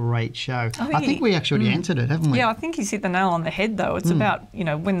 Have a great show. I think we actually answered it, haven't we? Yeah, I think he's hit the nail on the head, though. It's about,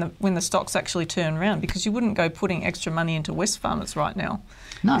 when the stocks actually turn around, because you wouldn't go putting extra money into Wesfarmers right now.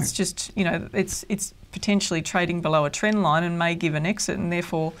 No. It's just, it's potentially trading below a trend line and may give an exit, and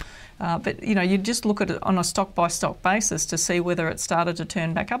therefore, but you just look at it on a stock by stock basis to see whether it started to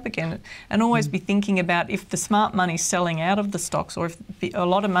turn back up again, and always be thinking about, if the smart money's selling out of the stocks, or if a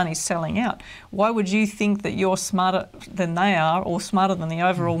lot of money's selling out, why would you think that you're smarter than they are, or smarter than the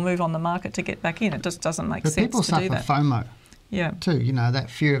overall move on the market to get back in? It just doesn't make sense to do that. But people suffer FOMO. Yeah. Too, that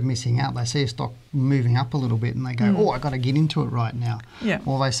fear of missing out. They see a stock moving up a little bit and they go, I've got to get into it right now. Yeah.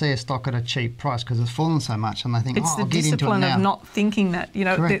 Or they see a stock at a cheap price because it's fallen so much, and they think, I'll get into it now. It's the discipline of not thinking that.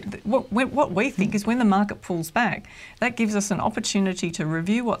 What we think is, when the market pulls back, that gives us an opportunity to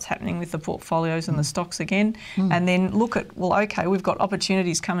review what's happening with the portfolios and the stocks again, and then look at, we've got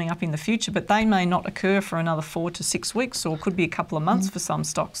opportunities coming up in the future, but they may not occur for another 4 to 6 weeks, or could be a couple of months for some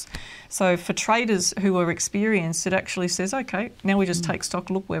stocks. So for traders who are experienced, it actually says, okay, now we just take stock,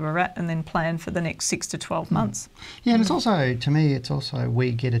 look where we're at, and then plan for the next 6 to 12 months. Yeah, and it's also, to me,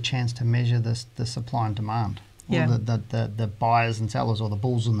 we get a chance to measure the supply and demand. Or the buyers and sellers, or the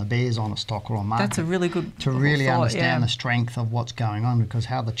bulls and the bears on a stock or on market. That's a really good to really understand the strength of what's going on, because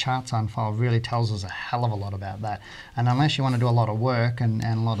how the charts unfold really tells us a hell of a lot about that. And unless you want to do a lot of work and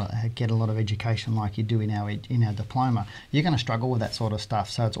get a lot of education like you do in our diploma, you're going to struggle with that sort of stuff.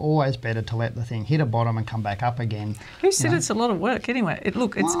 So it's always better to let the thing hit a bottom and come back up again. Who said it's a lot of work anyway?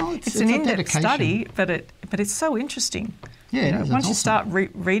 It's an in-depth study, but it's so interesting. Yeah, once you start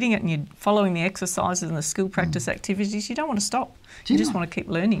reading it and you're following the exercises and the skill practice activities, you don't want to stop. You just want to keep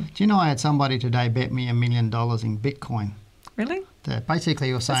learning. Do you know I had somebody today bet me $1 million in Bitcoin? Really? Basically,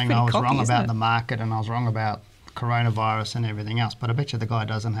 you're saying I was wrong about the market and I was wrong about coronavirus and everything else, but I bet you the guy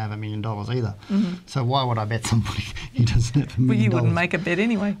doesn't have $1 million either. So why would I bet somebody he doesn't have $1 million? Well, you wouldn't make a bet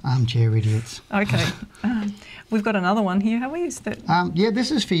anyway. Armchair idiots. Okay. We've got another one here, have we?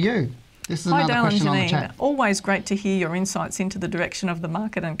 This is for you. This is Hi, another Dale and question on the Janine. chat. Always great to hear your insights into the direction of the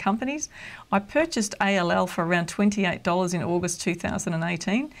market and companies. I purchased ALL for around $28 in August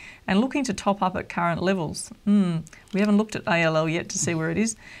 2018 and looking to top up at current levels. We haven't looked at ALL yet to see where it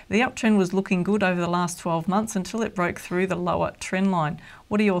is. The uptrend was looking good over the last 12 months until it broke through the lower trend line.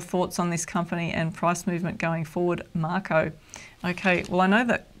 What are your thoughts on this company and price movement going forward, Marco? Okay, well, I know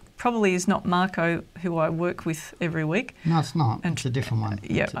that probably is not Marco, who I work with every week. No, it's not. It's a different one.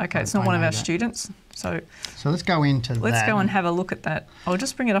 It's not one of our students. So let's go into that. Let's go and have a look at that. I'll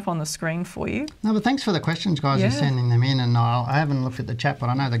just bring it up on the screen for you. No, but thanks for the questions, guys. You're sending them in, and I haven't looked at the chat, but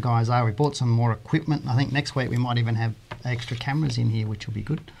I know the guys are. We bought some more equipment. I think next week we might even have extra cameras in here, which will be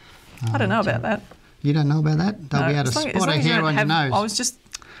good. I don't know about that. You don't know about that? They'll be able to spot a hair on your nose. I was just...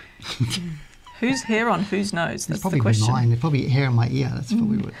 Whose hair on whose nose? That's probably the question. Mine. There's probably hair on my ear. That's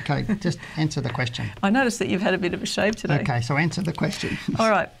probably what. Okay, just answer the question. I noticed that you've had a bit of a shave today. Okay, so answer the question. All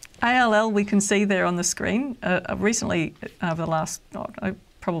right. ALL, we can see there on the screen, recently, over the last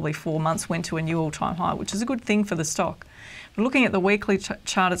probably 4 months, went to a new all-time high, which is a good thing for the stock. But looking at the weekly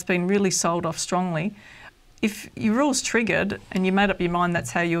chart, it's been really sold off strongly. If your rule's triggered and you made up your mind that's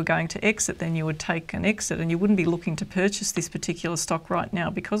how you were going to exit, then you would take an exit and you wouldn't be looking to purchase this particular stock right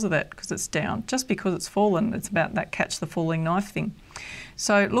now because of that, because it's down. Just because it's fallen, it's about that catch the falling knife thing.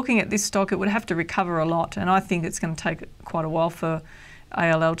 So looking at this stock, it would have to recover a lot, and I think it's going to take quite a while for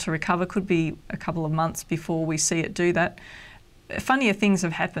ALL to recover. Could be a couple of months before we see it do that. Funnier things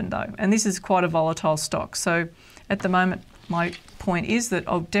have happened though, and this is quite a volatile stock. So at the moment, my point is that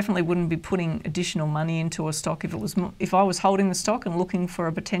I definitely wouldn't be putting additional money into a stock. If I was holding the stock and looking for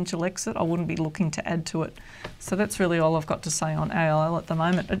a potential exit, I wouldn't be looking to add to it. So that's really all I've got to say on ALL at the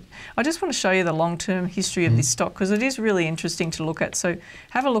moment. I just want to show you the long-term history of this stock because it is really interesting to look at. So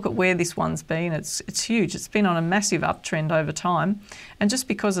have a look at where this one's been. It's huge. It's been on a massive uptrend over time. And just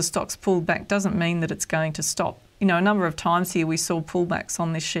because the stock's pulled back doesn't mean that it's going to stop. You know, a number of times here we saw pullbacks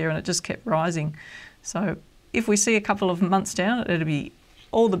on this share and it just kept rising. So if we see a couple of months down, it'll be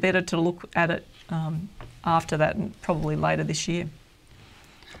all the better to look at it after that and probably later this year.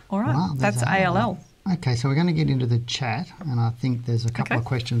 All right, wow, that's ALL. Okay, so we're going to get into the chat, and I think there's a couple of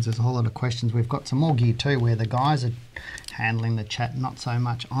questions. There's a whole lot of questions. We've got some more gear too, where the guys are handling the chat, not so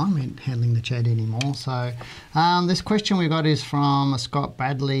much I'm handling the chat anymore. So this question we got is from Scott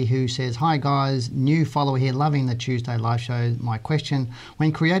Bradley, who says, "Hi guys, new follower here, loving the Tuesday live show. My question,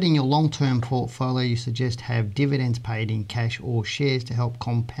 when creating your long-term portfolio, you suggest have dividends paid in cash or shares to help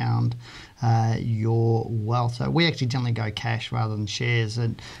compound your wealth." So we actually generally go cash rather than shares,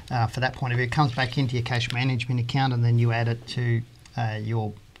 and for that point of view, it comes back into your cash management account and then you add it to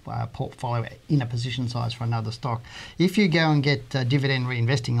your portfolio in a position size for another stock. If you go and get dividend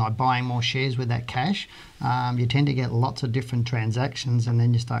reinvesting, like buying more shares with that cash, you tend to get lots of different transactions, and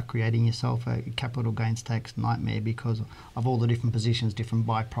then you start creating yourself a capital gains tax nightmare because of all the different positions, different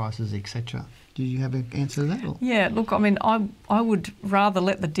buy prices, etc. Do you have an answer to that? Or? Yeah, look, I mean, I would rather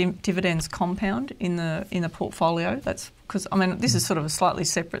let the dividends compound in the portfolio. That's because, I mean, this is sort of a slightly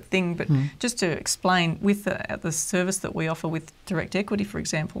separate thing, but just to explain, with the service that we offer with direct equity, for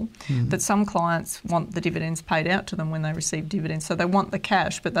example, that some clients want the dividends paid out to them when they receive dividends. So they want the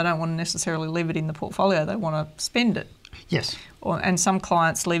cash, but they don't want to necessarily leave it in the portfolio. They want to spend it. Yes. And some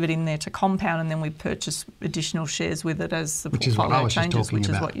clients leave it in there to compound, and then we purchase additional shares with it as the portfolio changes, which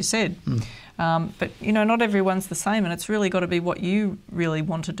is what you said. But, you know, not everyone's the same, and it's really got to be what you really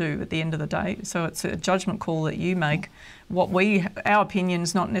want to do at the end of the day. So it's a judgment call that you make. Our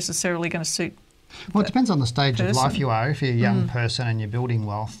opinion's not necessarily going to suit. Well, it depends on the stage of life you are. If you're a young person and you're building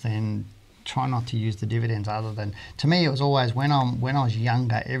wealth, then try not to use the dividends. Other than, to me, it was always when I was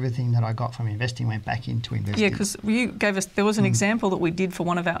younger, everything that I got from investing went back into investing. Yeah, because you gave us, there was an example that we did for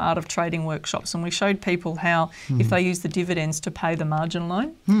one of our art of trading workshops, and we showed people how if they use the dividends to pay the margin loan,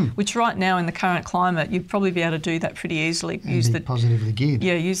 which right now in the current climate, you'd probably be able to do that pretty easily. And positively geared.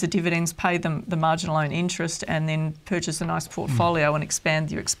 Yeah, use the dividends, pay them the margin loan interest, and then purchase a nice portfolio and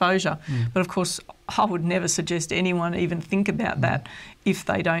expand your exposure. But of course, I would never suggest anyone even think about that if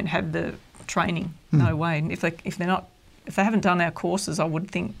they don't have the training. No way. And if they haven't done our courses, I would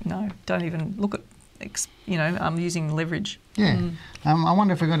think no, don't even look at using leverage. Yeah. I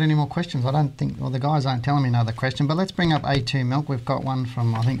wonder if we've got any more questions. I don't think, well, the guys aren't telling me another question, but let's bring up A2 Milk. We've got one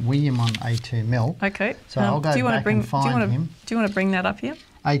from, I think, William on A2 Milk. Okay. So I'll go back and find him. Do you want to bring that up here?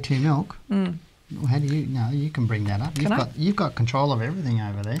 A2 Milk? How do you? No, you can bring that up. You've got control of everything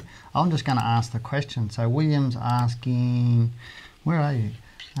over there. I'm just going to ask the question. So William's asking, where are you?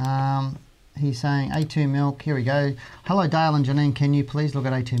 He's saying, A2 Milk, here we go. Hello, Dale and Janine, can you please look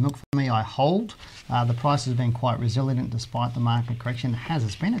at A2 Milk for me? I hold. The price has been quite resilient despite the market correction.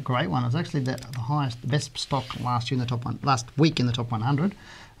 It's been a great one. It was actually the best stock last week in the top 100.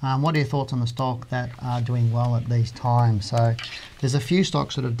 What are your thoughts on the stock that are doing well at these times? So there's a few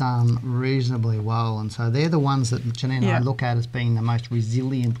stocks that have done reasonably well, and so they're the ones that Janine and I look at as being the most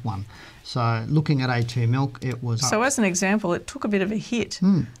resilient one. So looking at A2 Milk, it was So as an example, it took a bit of a hit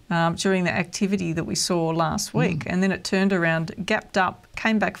during the activity that we saw last week, and then it turned around, gapped up,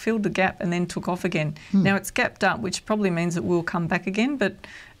 came back, filled the gap and then took off again. Now it's gapped up, which probably means it will come back again, but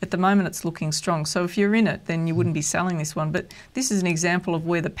at the moment it's looking strong. So if you're in it, then you wouldn't be selling this one. But this is an example of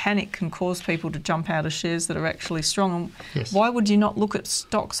where the panic can cause people to jump out of shares that are actually strong. Yes. Why would you not look at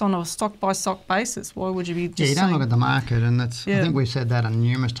stocks on a stock-by-stock basis? Why would you be just you don't saying, look at the market, and that's. I think we've said that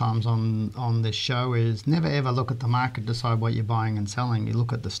numerous times on this show, is never ever look at the market, decide what you're buying and selling. You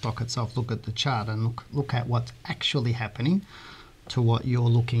look at the stock itself, look at the chart, and look at what's actually happening to what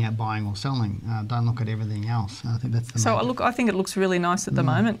you're looking at buying or selling. Don't look at everything else. I think that's the I think it looks really nice at the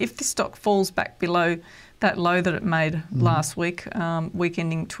moment. If this stock falls back below that low that it made last week, week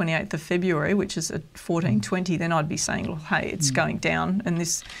ending 28th of February, which is at 14.20, then I'd be saying, well, hey, it's going down, and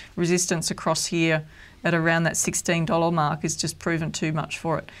this resistance across here at around that $16 mark is just proven too much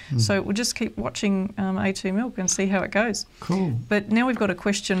for it. So we'll just keep watching A2 Milk and see how it goes. Cool. But now we've got a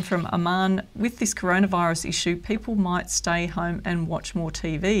question from Aman. With this coronavirus issue, people might stay home and watch more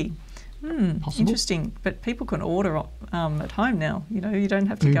TV. Interesting. But people can order at home now. You know, you don't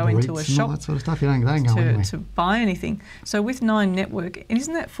have to go into a shop that sort of stuff. You don't go anywhere to buy anything. So with Nine Network, and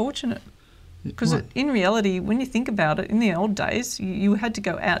isn't that fortunate? Because in reality, when you think about it, in the old days, you had to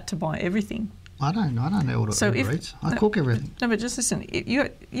go out to buy everything. I don't order Uber Eats. I cook everything. No, but just listen.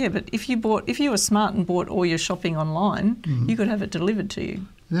 But if you were smart and bought all your shopping online, you could have it delivered to you.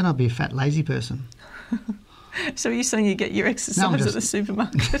 Then I'd be a fat, lazy person. So you're saying you get your exercise at the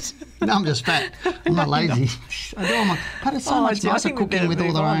supermarket? No, I'm just fat. I'm not lazy. I do all my. But it's so much nicer cooking with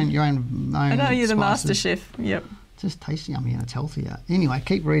all your own. I know you're the spices. master chef. Yep. It's just tasty. I mean, it's healthier. Anyway,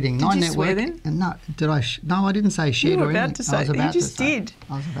 keep reading. Did Nine you Network. Swear then? And no, no, I didn't say shit or anything. You were about to say. You just did.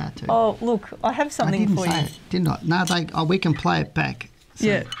 I was about to. Oh, look, I have something for you. I didn't say it, didn't I? No, we can play it back. So.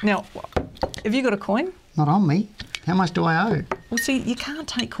 Yeah. Now, have you got a coin? Not on me. How much do I owe? Well, see, you can't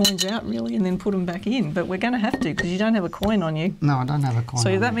take coins out really and then put them back in, but we're going to have to because you don't have a coin on you. No, I don't have a coin.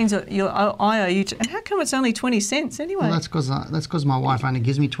 So that means that I owe you. And how come it's only 20 cents anyway? Well, that's because my wife only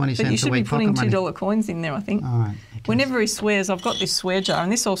gives me 20 cents a week. But you should be putting $2 coins in there, I think. All right. Whenever he swears, I've got this swear jar,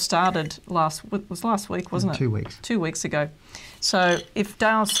 and this all started last week, wasn't it? 2 weeks. 2 weeks ago. So if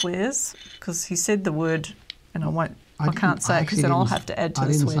Dale swears, because he said the word, and I can't say it because then I'll have to add to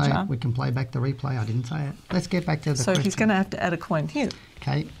the swear jar. We can play back the replay. I didn't say it. Let's get back to the question. So he's going to have to add a coin here.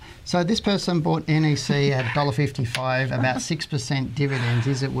 Okay. So this person bought NEC at $1.55, about 6% dividends.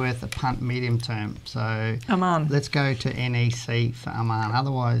 Is it worth a punt medium term? So Aman, let's go to NEC for Aman.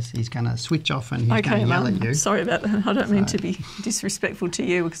 Otherwise, he's going to switch off and he's going to yell at you. Sorry about that. I don't mean to be disrespectful to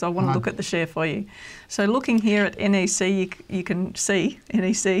you because I want to look at the share for you. So looking here at NEC, you can see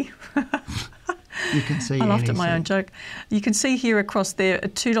NEC. You can see. I laughed at my own joke. You can see here across there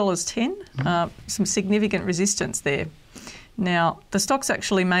at $2.10, some significant resistance there. Now, the stock's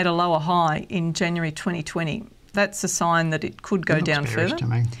actually made a lower high in January 2020. That's a sign that it could go down further. To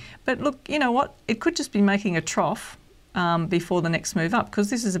me. But look, you know what? It could just be making a trough before the next move up because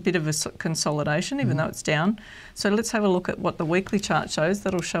this is a bit of a consolidation, even though it's down. So let's have a look at what the weekly chart shows.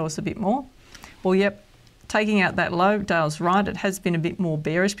 That'll show us a bit more. Well, yep. Taking out that low, Dale's right, it has been a bit more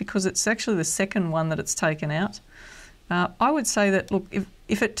bearish because it's actually the second one that it's taken out. I would say that, look,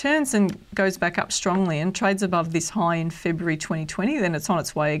 if it turns and goes back up strongly and trades above this high in February 2020, then it's on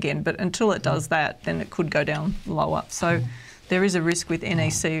its way again. But until it does that, then it could go down lower. So there is a risk with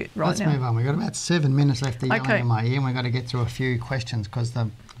NEC right now. Let's move on. We've got about 7 minutes left to yelling in my ear, and we've got to get through a few questions because the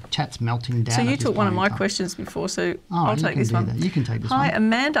chat's melting down. So you took one of my questions before, so I'll take this one. You can take this one. Hi,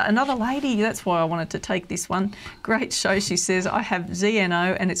 Amanda, another lady. That's why I wanted to take this one. Great show, she says. I have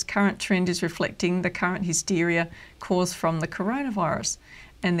ZNO and its current trend is reflecting the current hysteria caused from the coronavirus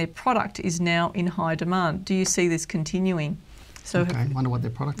and their product is now in high demand. Do you see this continuing? So okay, I wonder what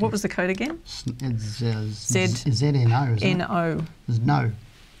their product is. What was the code again? It's N-O. ZNO, isn't it? There's no.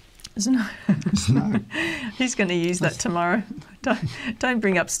 No. He's going to use that tomorrow. Don't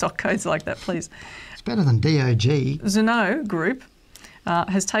bring up stock codes like that, please. It's better than DOG. Zeno Group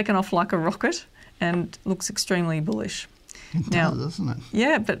has taken off like a rocket and looks extremely bullish. It does, doesn't it?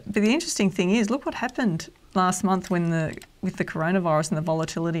 Yeah, but the interesting thing is, look what happened last month with the coronavirus and the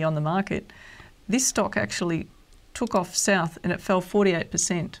volatility on the market. This stock actually took off south and it fell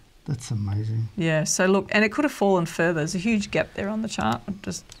 48%. That's amazing. Yeah, so look, and it could have fallen further. There's a huge gap there on the chart. I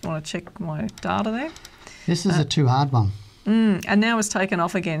just want to check my data there. This is a too hard one. And now it's taken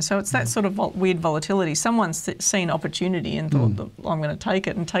off again. So it's that sort of weird volatility. Someone's seen opportunity and thought, I'm going to take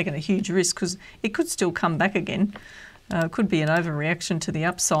it, and taken a huge risk because it could still come back again. It could be an overreaction to the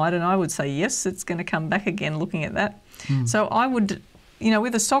upside, and I would say, yes, it's going to come back again looking at that. So I would...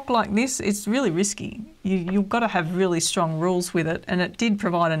 with a stock like this, it's really risky. You've got to have really strong rules with it, and it did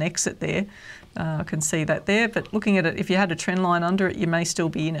provide an exit there. I can see that there. But looking at it, if you had a trend line under it, you may still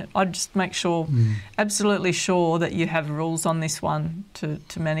be in it. I'd just make sure, absolutely sure that you have rules on this one to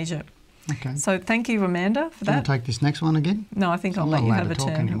manage it. Okay. So thank you, Amanda, for that. Do you want to take this next one again? No, I think I'll let you have a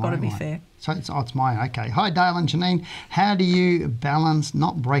turn. I've got to be fair. So it's mine. Okay. Hi, Dale and Janine. How do you balance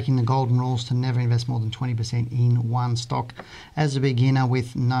not breaking the golden rules to never invest more than 20% in one stock? As a beginner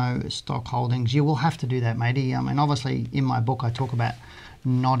with no stock holdings, you will have to do that, matey. I mean, obviously, in my book, I talk about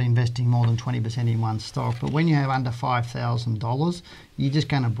not investing more than 20% in one stock. But when you have under $5,000, you're just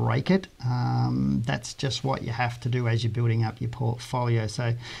going to break it. That's just what you have to do as you're building up your portfolio.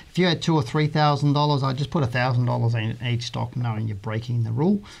 So if you had $2,000 or $3,000, I'd just put $1,000 in each stock, knowing you're breaking the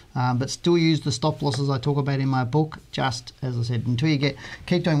rule. But still use the stop losses I talk about in my book. Just as I said, until you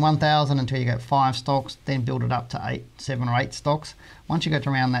keep doing 1,000 until you get 5 stocks, then build it up to 7 or 8 stocks. Once you get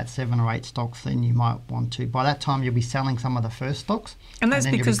around that 7 or 8 stocks, then you might want to. By that time, you'll be selling some of the first stocks. And that's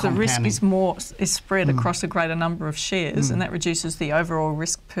because the risk is spread across a greater number of shares, and that reduces the overall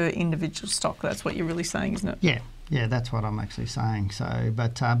risk per individual stock. That's what you're really saying, isn't it? Yeah, that's what I'm actually saying. So,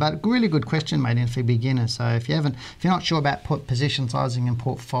 but really good question, mate, for beginners. So if you're not sure about position sizing and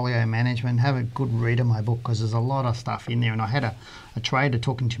portfolio management, have a good read of my book, because there's a lot of stuff in there. And I had a trader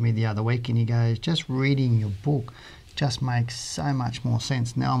talking to me the other week, and he goes, just reading your book just makes so much more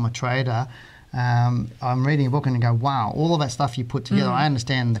sense. Now I'm a trader. I'm reading a book and I go, wow, all of that stuff you put together, I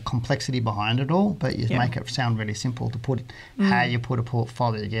understand the complexity behind it all, but you make it sound really simple to put how you put a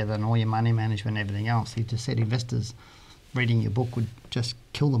portfolio together and all your money management and everything else. You just said investors reading your book would just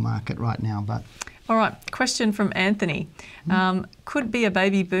kill the market right now. But all right, question from Anthony. Could be a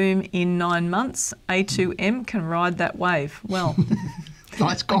baby boom in 9 months. A2M can ride that wave. Well...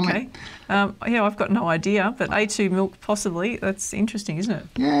 Nice comment. Okay. I've got no idea, but A2 milk possibly. That's interesting, isn't it?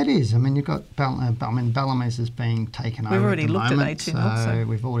 Yeah, it is. I mean, you've got Bellamy's is being taken over. We've already looked moment, at A2 milk. So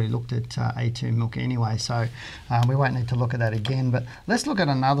we've already looked at A2 milk anyway, so we won't need to look at that again. But let's look at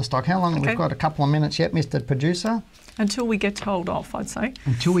another stock. How long? Okay. We've got a couple of minutes yet, Mr. Producer. Until we get told off, I'd say.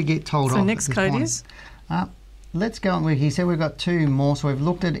 Until we get told off. So next code is? Let's go on. He said we've got 2 more. So we've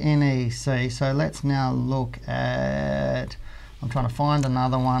looked at NEC. So let's now look at... I'm trying to find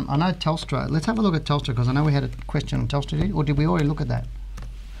another one. I know Telstra. Let's have a look at Telstra, because I know we had a question on Telstra. Or did we already look at that?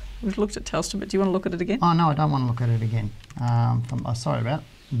 We've looked at Telstra, but do you want to look at it again? Oh, no, I don't want to look at it again. Sorry about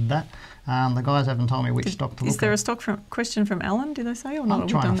that. The guys haven't told me which stock to look at. Is there a question from Alan, did they say, or not? I'm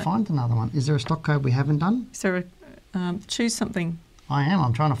trying to find another one. Is there a stock code we haven't done? Is there choose something. I am.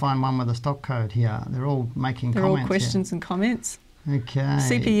 I'm trying to find one with a stock code here. They're all making comments. They're all questions and comments. Okay.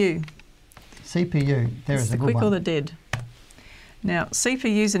 CPU. There is a good one. The quick or the dead. Now,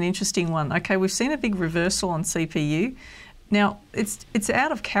 CPU is an interesting one. Okay, we've seen a big reversal on CPU. Now, it's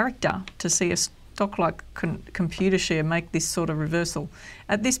out of character to see a stock like Computershare make this sort of reversal.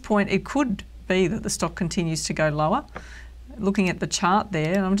 At this point, it could be that the stock continues to go lower. Looking at the chart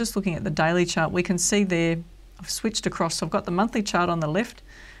there, and I'm just looking at the daily chart, we can see there, I've switched across. So I've got the monthly chart on the left.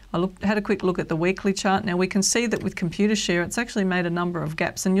 I had a quick look at the weekly chart. Now we can see that with Computershare, it's actually made a number of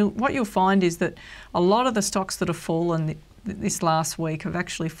gaps. And what you'll find is that a lot of the stocks that have fallen this last week have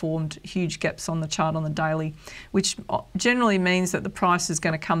actually formed huge gaps on the chart on the daily, which generally means that the price is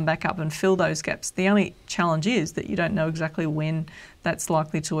going to come back up and fill those gaps. The only challenge is that you don't know exactly when that's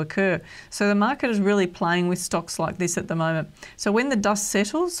likely to occur. So the market is really playing with stocks like this at the moment. So when the dust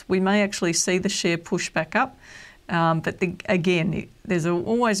settles, we may actually see the share push back up. But again, there's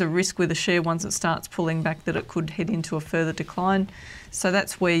always a risk with a share once it starts pulling back that it could head into a further decline. So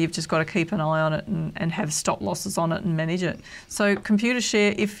that's where you've just got to keep an eye on it and have stop losses on it and manage it. So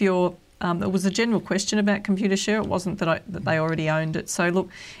Computershare, if you're, it was a general question about Computershare. It wasn't that they already owned it. So look,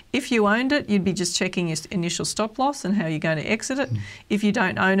 if you owned it, you'd be just checking your initial stop loss and how you're going to exit it. If you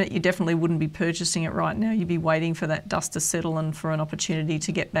don't own it, you definitely wouldn't be purchasing it right now. You'd be waiting for that dust to settle and for an opportunity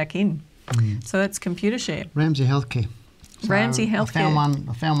to get back in. So that's Computershare. Ramsay Healthcare. Ramsay Healthcare.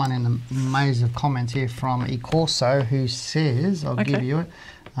 I found one in the maze of comments here from Ecorso, who says, I'll give you it.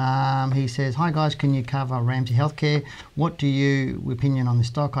 He says, hi guys, can you cover Ramsay Healthcare? What do you opinion on the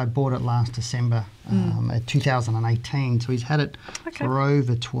stock? I bought it last December 2018, so he's had it for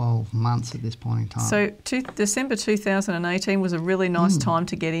over 12 months at this point in time. So December 2018 was a really nice time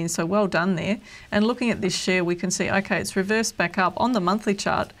to get in, so well done there. And looking at this share, we can see, it's reversed back up on the monthly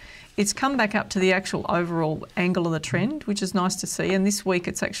chart. It's come back up to the actual overall angle of the trend, which is nice to see. And this week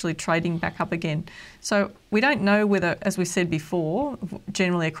it's actually trading back up again. So we don't know whether, as we said before,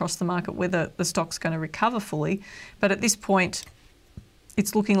 generally across the market, whether the stock's going to recover fully. But at this point,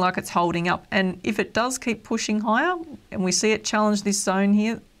 it's looking like it's holding up. And if it does keep pushing higher, and we see it challenge this zone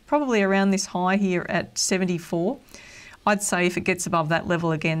here, probably around this high here at 74, I'd say if it gets above that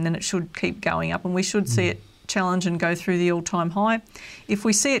level again, then it should keep going up and we should see it challenge and go through the all-time high. If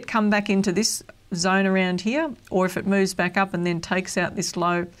we see it come back into this zone around here, or if it moves back up and then takes out this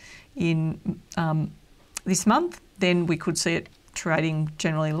low in this month, then we could see it trading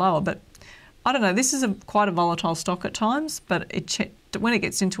generally lower. But I don't know, this is quite a volatile stock at times, but when it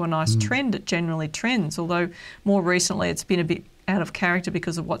gets into a nice trend, it generally trends, although more recently it's been a bit out of character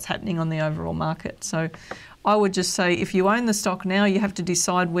because of what's happening on the overall market. So I would just say if you own the stock now, you have to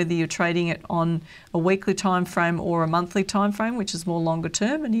decide whether you're trading it on a weekly time frame or a monthly time frame, which is more longer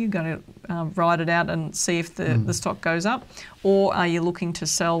term, and you're going to ride it out and see if the stock goes up, or are you looking to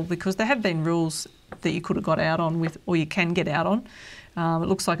sell because there have been rules that you could have got out on with, or you can get out on. It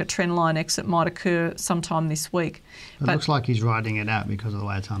looks like a trend line exit might occur sometime this week. It looks like he's riding it out because of the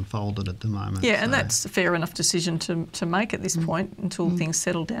way it's unfolded at the moment. Yeah, and that's a fair enough decision to make at this point until things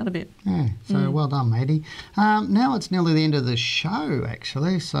settle down a bit. Yeah, so well done, matey. Now it's nearly the end of the show,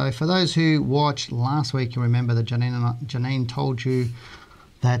 actually. So for those who watched last week, you remember that Janine told you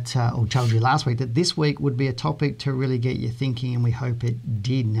that, or told you last week, that this week would be a topic to really get you thinking, and we hope it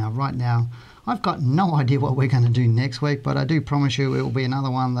did. Now, right now, I've got no idea what we're going to do next week, but I do promise you it will be another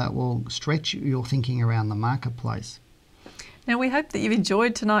one that will stretch your thinking around the marketplace. Now, we hope that you've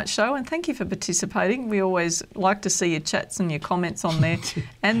enjoyed tonight's show and thank you for participating. We always like to see your chats and your comments on there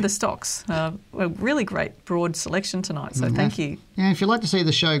and the stocks. A really great broad selection tonight, so thank you. Yeah, if you'd like to see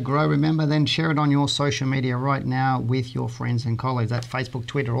the show grow, remember, then share it on your social media right now with your friends and colleagues. That's Facebook,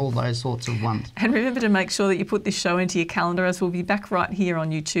 Twitter, all those sorts of ones. And remember to make sure that you put this show into your calendar, as we'll be back right here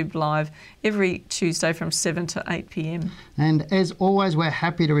on YouTube Live every Tuesday from 7 to 8 p.m. And as always, we're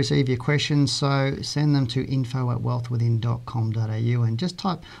happy to receive your questions, so send them to info@wealthwithin.com.au and just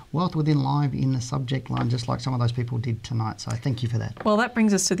type Wealth Within Live in the subject line, just like some of those people did tonight. So thank you for that. Well, that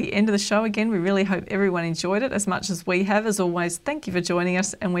brings us to the end of the show again. We really hope everyone enjoyed it as much as we have. As always, thank you for joining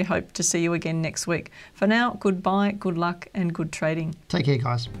us and we hope to see you again next week. For now, goodbye, good luck and good trading. Take care,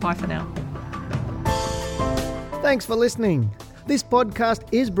 guys. Bye for now. Thanks for listening. This podcast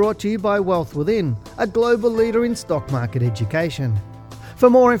is brought to you by Wealth Within, a global leader in stock market education. For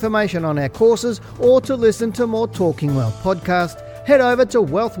more information on our courses or to listen to more Talking Wealth podcasts, head over to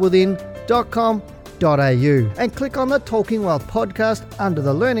wealthwithin.com.au and click on the Talking Wealth podcast under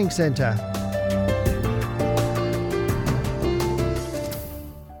the Learning Centre.